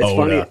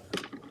Dakota.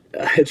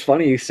 It's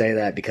funny you say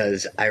that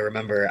because I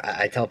remember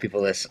I tell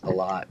people this a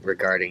lot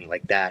regarding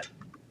like that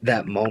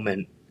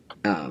moment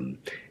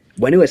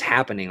when it was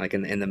happening, like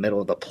in the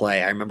middle of the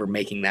play. I remember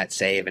making that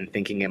save and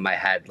thinking in my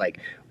head, like,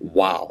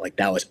 wow, like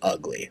that was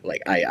ugly.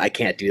 Like I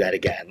can't do that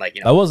again. Like,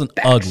 you know, that wasn't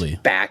ugly.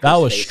 That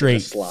was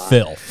straight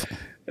filth.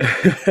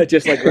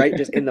 Just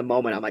in the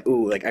moment, I'm like,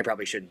 ooh, like I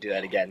probably shouldn't do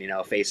that again. You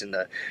know, facing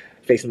the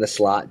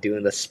slot,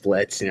 doing the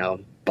splits. You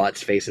know,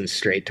 butts facing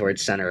straight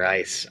towards center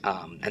ice,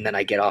 and then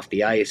I get off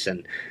the ice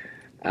and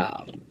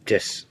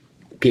just.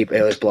 People,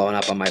 it was blowing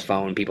up on my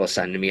phone. People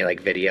sending me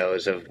like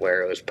videos of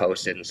where it was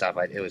posted and stuff.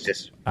 It was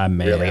just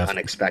really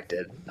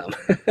unexpected.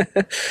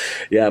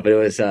 Yeah, but it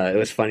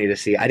was funny to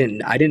see. I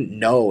didn't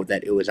know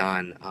that it was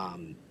on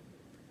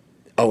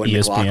Owen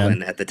ESPN.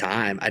 McLaughlin at the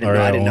time. I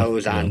didn't know it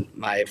was on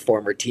my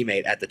former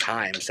teammate at the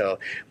time. So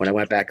when I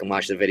went back and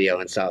watched the video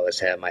and saw it was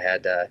him, I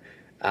had to.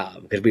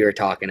 Because we were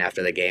talking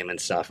after the game and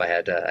stuff, I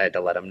had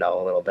to let him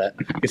know a little bit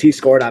because he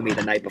scored on me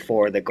the night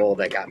before the goal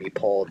that got me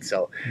pulled,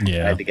 so I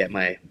had to get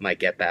my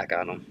get back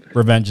on him.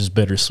 Revenge is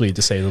bittersweet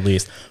to say the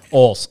least.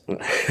 Ols,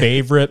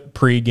 favorite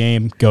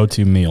pregame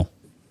go-to meal?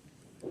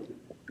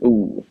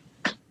 Ooh,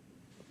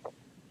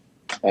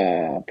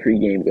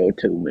 pregame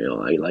go-to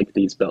meal. I like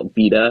these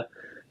Belvita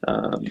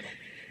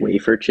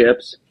wafer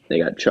chips. They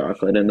got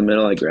chocolate in the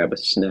middle. I grab a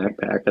snack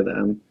pack of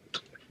them.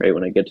 Right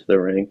when I get to the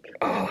rink.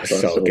 Oh,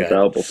 so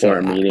good. Before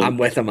our meeting. I'm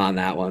with them on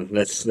that one.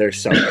 They're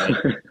so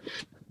good.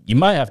 You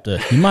might have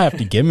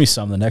to give me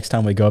some the next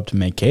time we go up to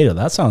Mankato.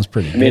 That sounds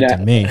pretty good to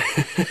me.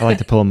 I like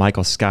to pull a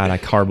Michael Scott. I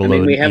carb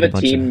load. We have a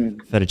team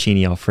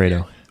fettuccine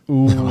Alfredo.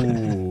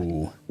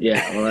 Ooh.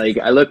 Yeah, like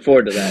I look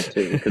forward to that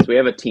too because we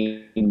have a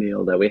team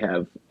meal that we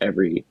have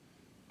every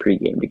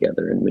pregame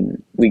together, and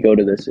when we go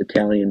to this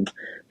Italian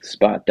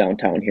spot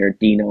downtown here,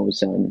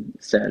 Dino's on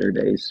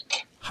Saturdays.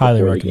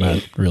 Highly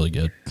recommend. Really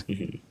good.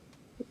 Mm-hmm.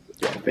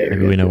 Yeah,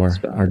 maybe we know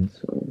our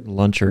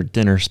lunch or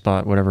dinner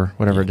spot, whatever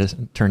it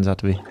turns out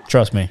to be.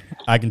 Trust me,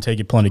 I can take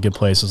you plenty of good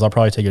places. I'll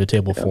probably take you to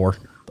Table 4.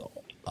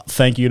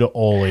 Thank you to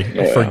Oli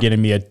for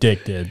getting me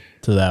addicted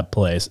to that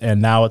place.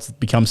 And now it's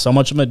become so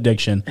much of an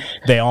addiction,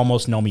 they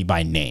almost know me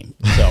by name.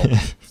 So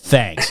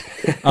thanks.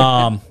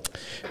 No,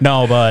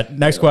 but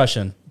next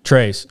question.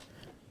 Trace,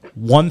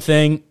 one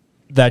thing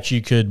that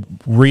you could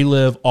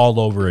relive all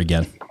over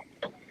again.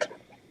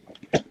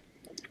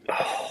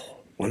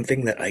 One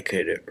thing that I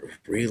could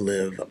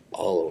relive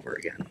all over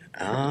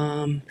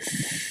again.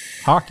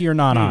 Hockey or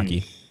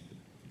non-hockey?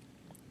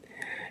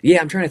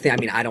 Yeah, I'm trying to think. I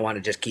mean, I don't want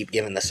to just keep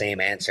giving the same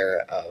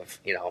answer of,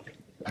 you know,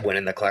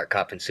 winning the Clark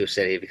Cup in Sioux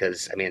City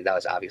because, I mean, that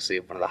was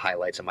obviously one of the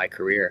highlights of my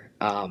career.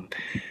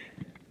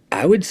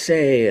 I would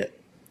say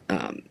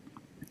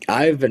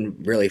I've been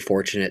really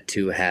fortunate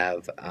to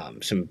have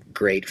some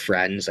great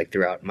friends like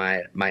throughout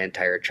my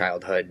entire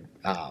childhood.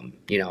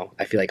 You know,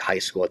 I feel like high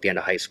school, at the end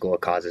of high school,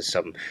 it causes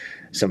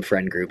some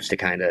friend groups to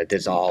kind of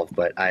dissolve,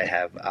 but I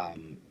have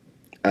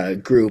a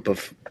group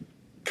of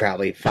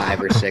probably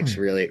 5 or 6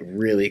 really,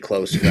 really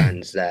close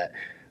friends that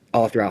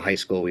all throughout high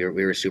school we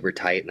were super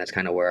tight, and that's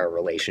kind of where our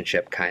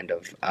relationship kind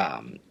of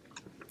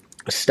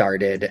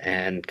started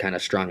and kind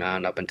of strung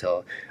on up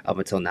until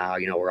now.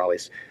 You know, we're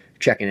always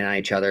checking in on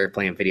each other,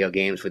 playing video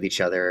games with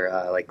each other,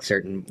 like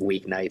certain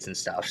weeknights and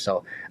stuff.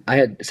 So I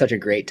had such a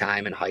great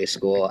time in high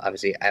school.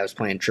 Obviously, I was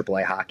playing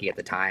AAA hockey at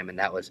the time, and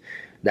that was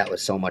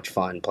so much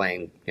fun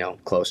playing, you know,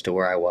 close to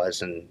where I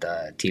was and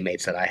the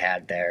teammates that I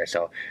had there.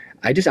 So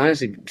I just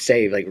honestly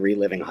say like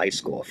reliving high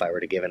school if I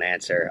were to give an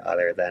answer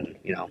other than,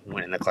 you know,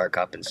 winning the Clark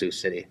Cup in Sioux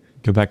City.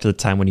 Go back to the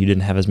time when you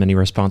didn't have as many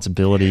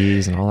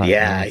responsibilities and all that.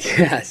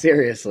 Yeah,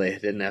 seriously.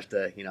 Didn't have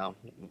to, you know,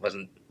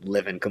 wasn't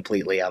living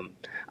completely on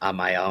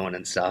my own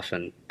and stuff,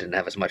 and didn't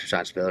have as much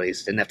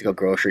responsibilities. Didn't have to go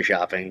grocery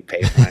shopping,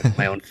 pay for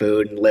my own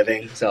food and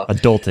living. So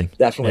adulting.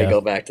 Definitely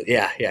go back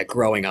to,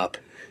 growing up.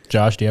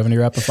 Josh, do you have any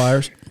rapid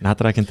fires? Not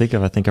that I can think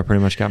of. I think I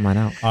pretty much got mine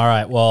out. All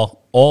right.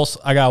 Well, Ols,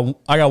 I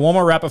got one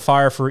more rapid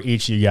fire for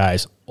each of you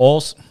guys.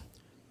 Ols,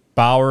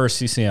 Bauer, or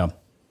CCM?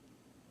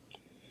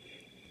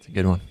 It's a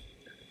good one.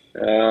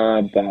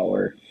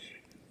 Bauer.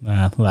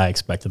 I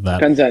expected that.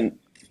 Depends on.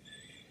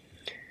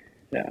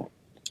 Yeah.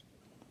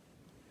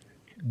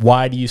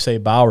 Why do you say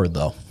Bauer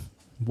though?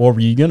 What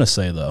were you gonna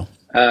say though?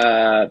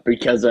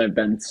 Because I've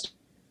been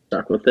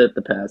stuck with it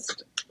the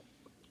past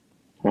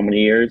how many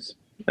years?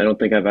 I don't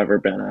think I've ever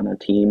been on a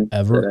team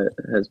that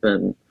has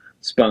been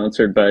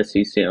sponsored by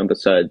CCM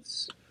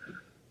besides.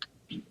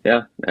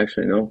 Yeah,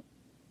 actually no.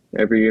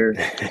 Every year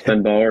it's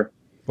been Bauer.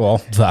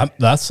 Well,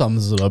 that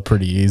sums it up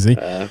pretty easy.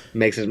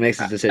 Makes his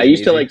decision. I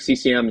used easy. to like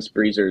CCM's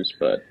breezers,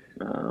 but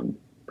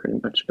pretty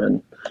much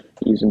been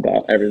using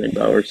everything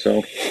Bauer.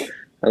 So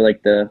I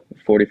like the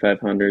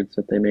 4500s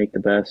that they make the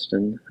best,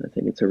 and I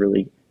think it's a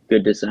really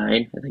good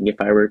design. I think if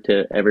I were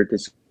to ever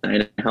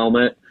design a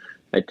helmet,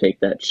 I'd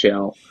take that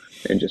shell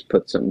and just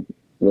put some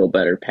little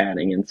better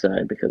padding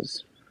inside,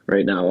 because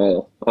right now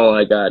all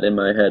I got in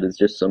my head is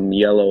just some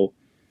yellow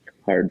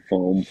hard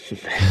foam.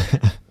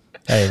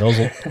 Hey,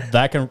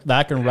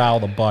 that can rattle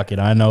the bucket.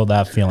 I know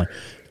that feeling.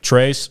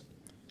 Trace,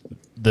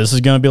 this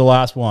is going to be the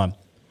last one.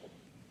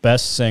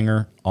 Best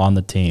singer on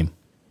the team.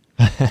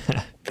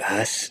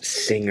 Best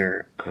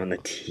singer on the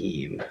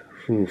team.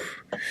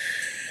 Oof.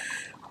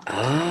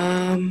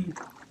 I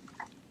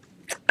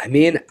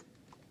mean,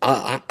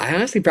 I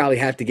honestly probably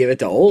have to give it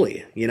to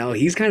Ole. You know,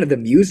 he's kind of the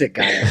music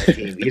guy on the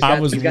team. I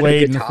was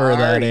waiting for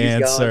that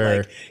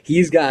answer.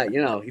 He's got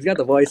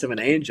the voice of an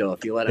angel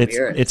if you let him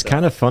hear it. It's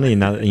kind of funny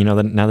now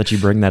that you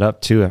bring that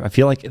up too. I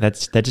feel like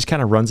that just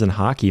kind of runs in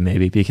hockey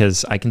maybe,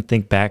 because I can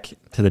think back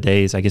to the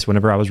days, I guess,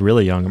 whenever I was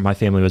really young. My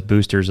family was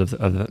boosters of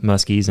the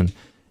Muskies, and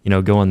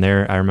going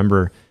there, I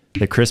remember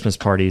the Christmas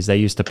parties. They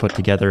used to put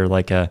together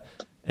like a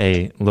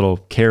little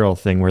carol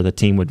thing where the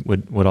team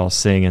would all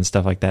sing and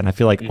stuff like that. And I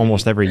feel like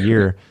almost every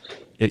year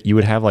you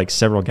would have like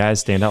several guys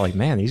stand out like,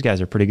 man, these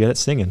guys are pretty good at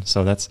singing.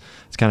 So it's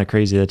kind of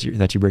crazy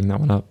that you bring that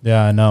one up.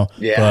 Yeah, I know.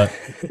 Yeah.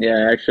 But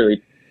Yeah,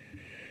 actually,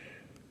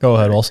 go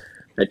ahead, Olson.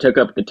 I took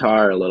up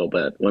guitar a little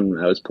bit when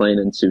I was playing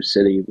in Sioux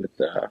City with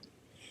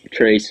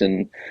Tracy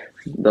and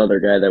the other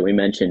guy that we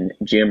mentioned,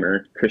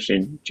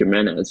 Christian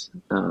Jimenez,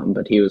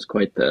 but he was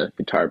quite the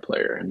guitar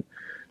player. And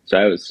so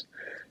I was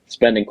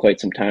spending quite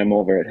some time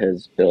over at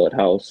his billet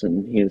house,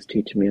 and he was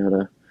teaching me how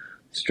to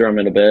strum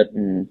it a bit,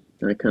 and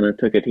I kind of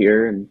took it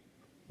here, and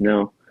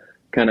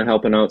kind of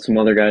helping out some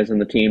other guys on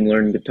the team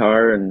learn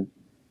guitar, and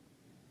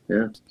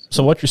yeah.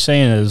 So what you're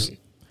saying is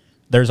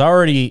there's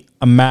already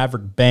a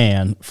Maverick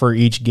band for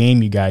each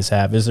game you guys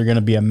have. Is there going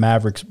to be a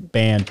Mavericks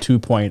band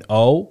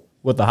 2.0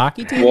 with the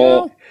hockey team?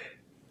 Well,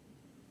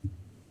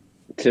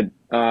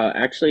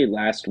 actually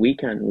last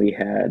weekend we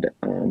had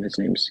his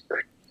name's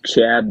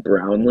Chad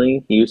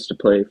Brownlee. He used to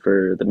play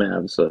for the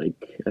Mavs.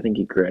 I think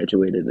he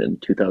graduated in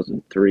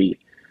 2003.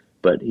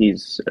 But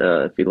he's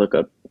if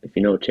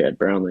you know Chad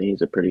Brownlee,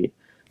 he's a pretty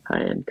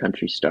high-end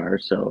country star.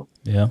 So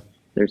yeah,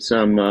 there's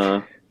some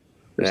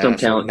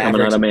talent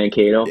coming out of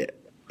Mankato.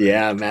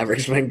 Yeah,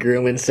 Mavericks been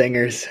grooming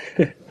singers.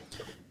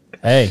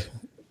 Hey,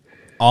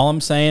 all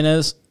I'm saying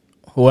is,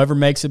 whoever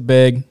makes it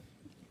big,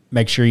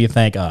 make sure you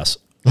thank us.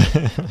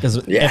 Because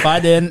if I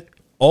didn't,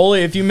 Ole,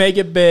 if you make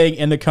it big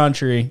in the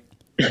country,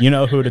 you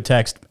know who to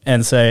text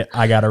and say,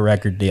 I got a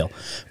record deal.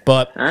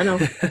 But I know.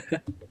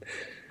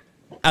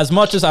 As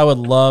much as I would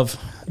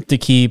love to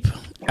keep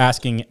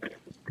asking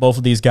both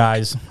of these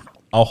guys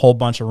a whole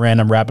bunch of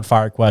random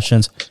rapid-fire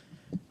questions,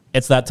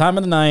 it's that time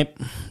of the night.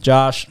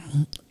 Josh,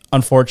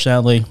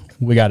 unfortunately,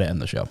 we got to end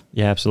the show.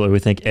 Yeah, absolutely. We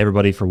thank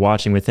everybody for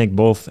watching. We thank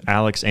both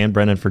Alex and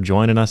Brenden for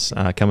joining us,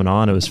 coming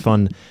on. It was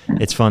fun.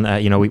 It's fun.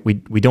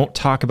 We don't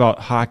talk about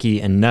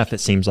hockey enough, it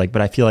seems like,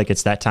 but I feel like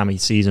it's that time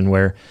of season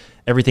where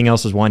everything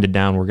else is winded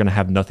down. We're going to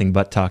have nothing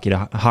but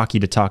hockey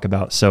to talk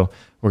about. So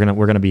we're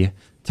gonna be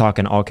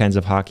talking all kinds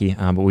of hockey.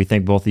 But we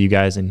thank both of you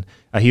guys, and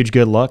a huge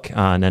good luck.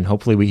 And then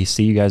hopefully we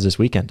see you guys this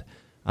weekend.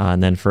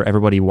 And then for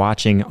everybody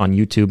watching on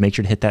YouTube, make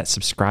sure to hit that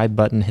subscribe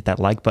button, hit that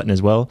like button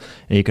as well.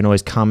 And you can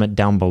always comment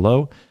down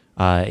below.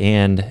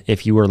 And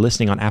if you are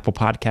listening on Apple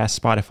Podcasts,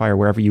 Spotify, or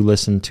wherever you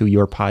listen to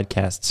your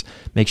podcasts,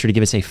 make sure to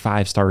give us a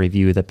 5-star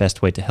review, the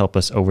best way to help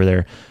us over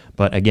there.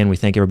 But again, we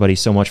thank everybody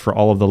so much for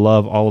all of the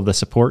love, all of the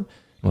support.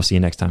 We'll see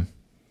you next time.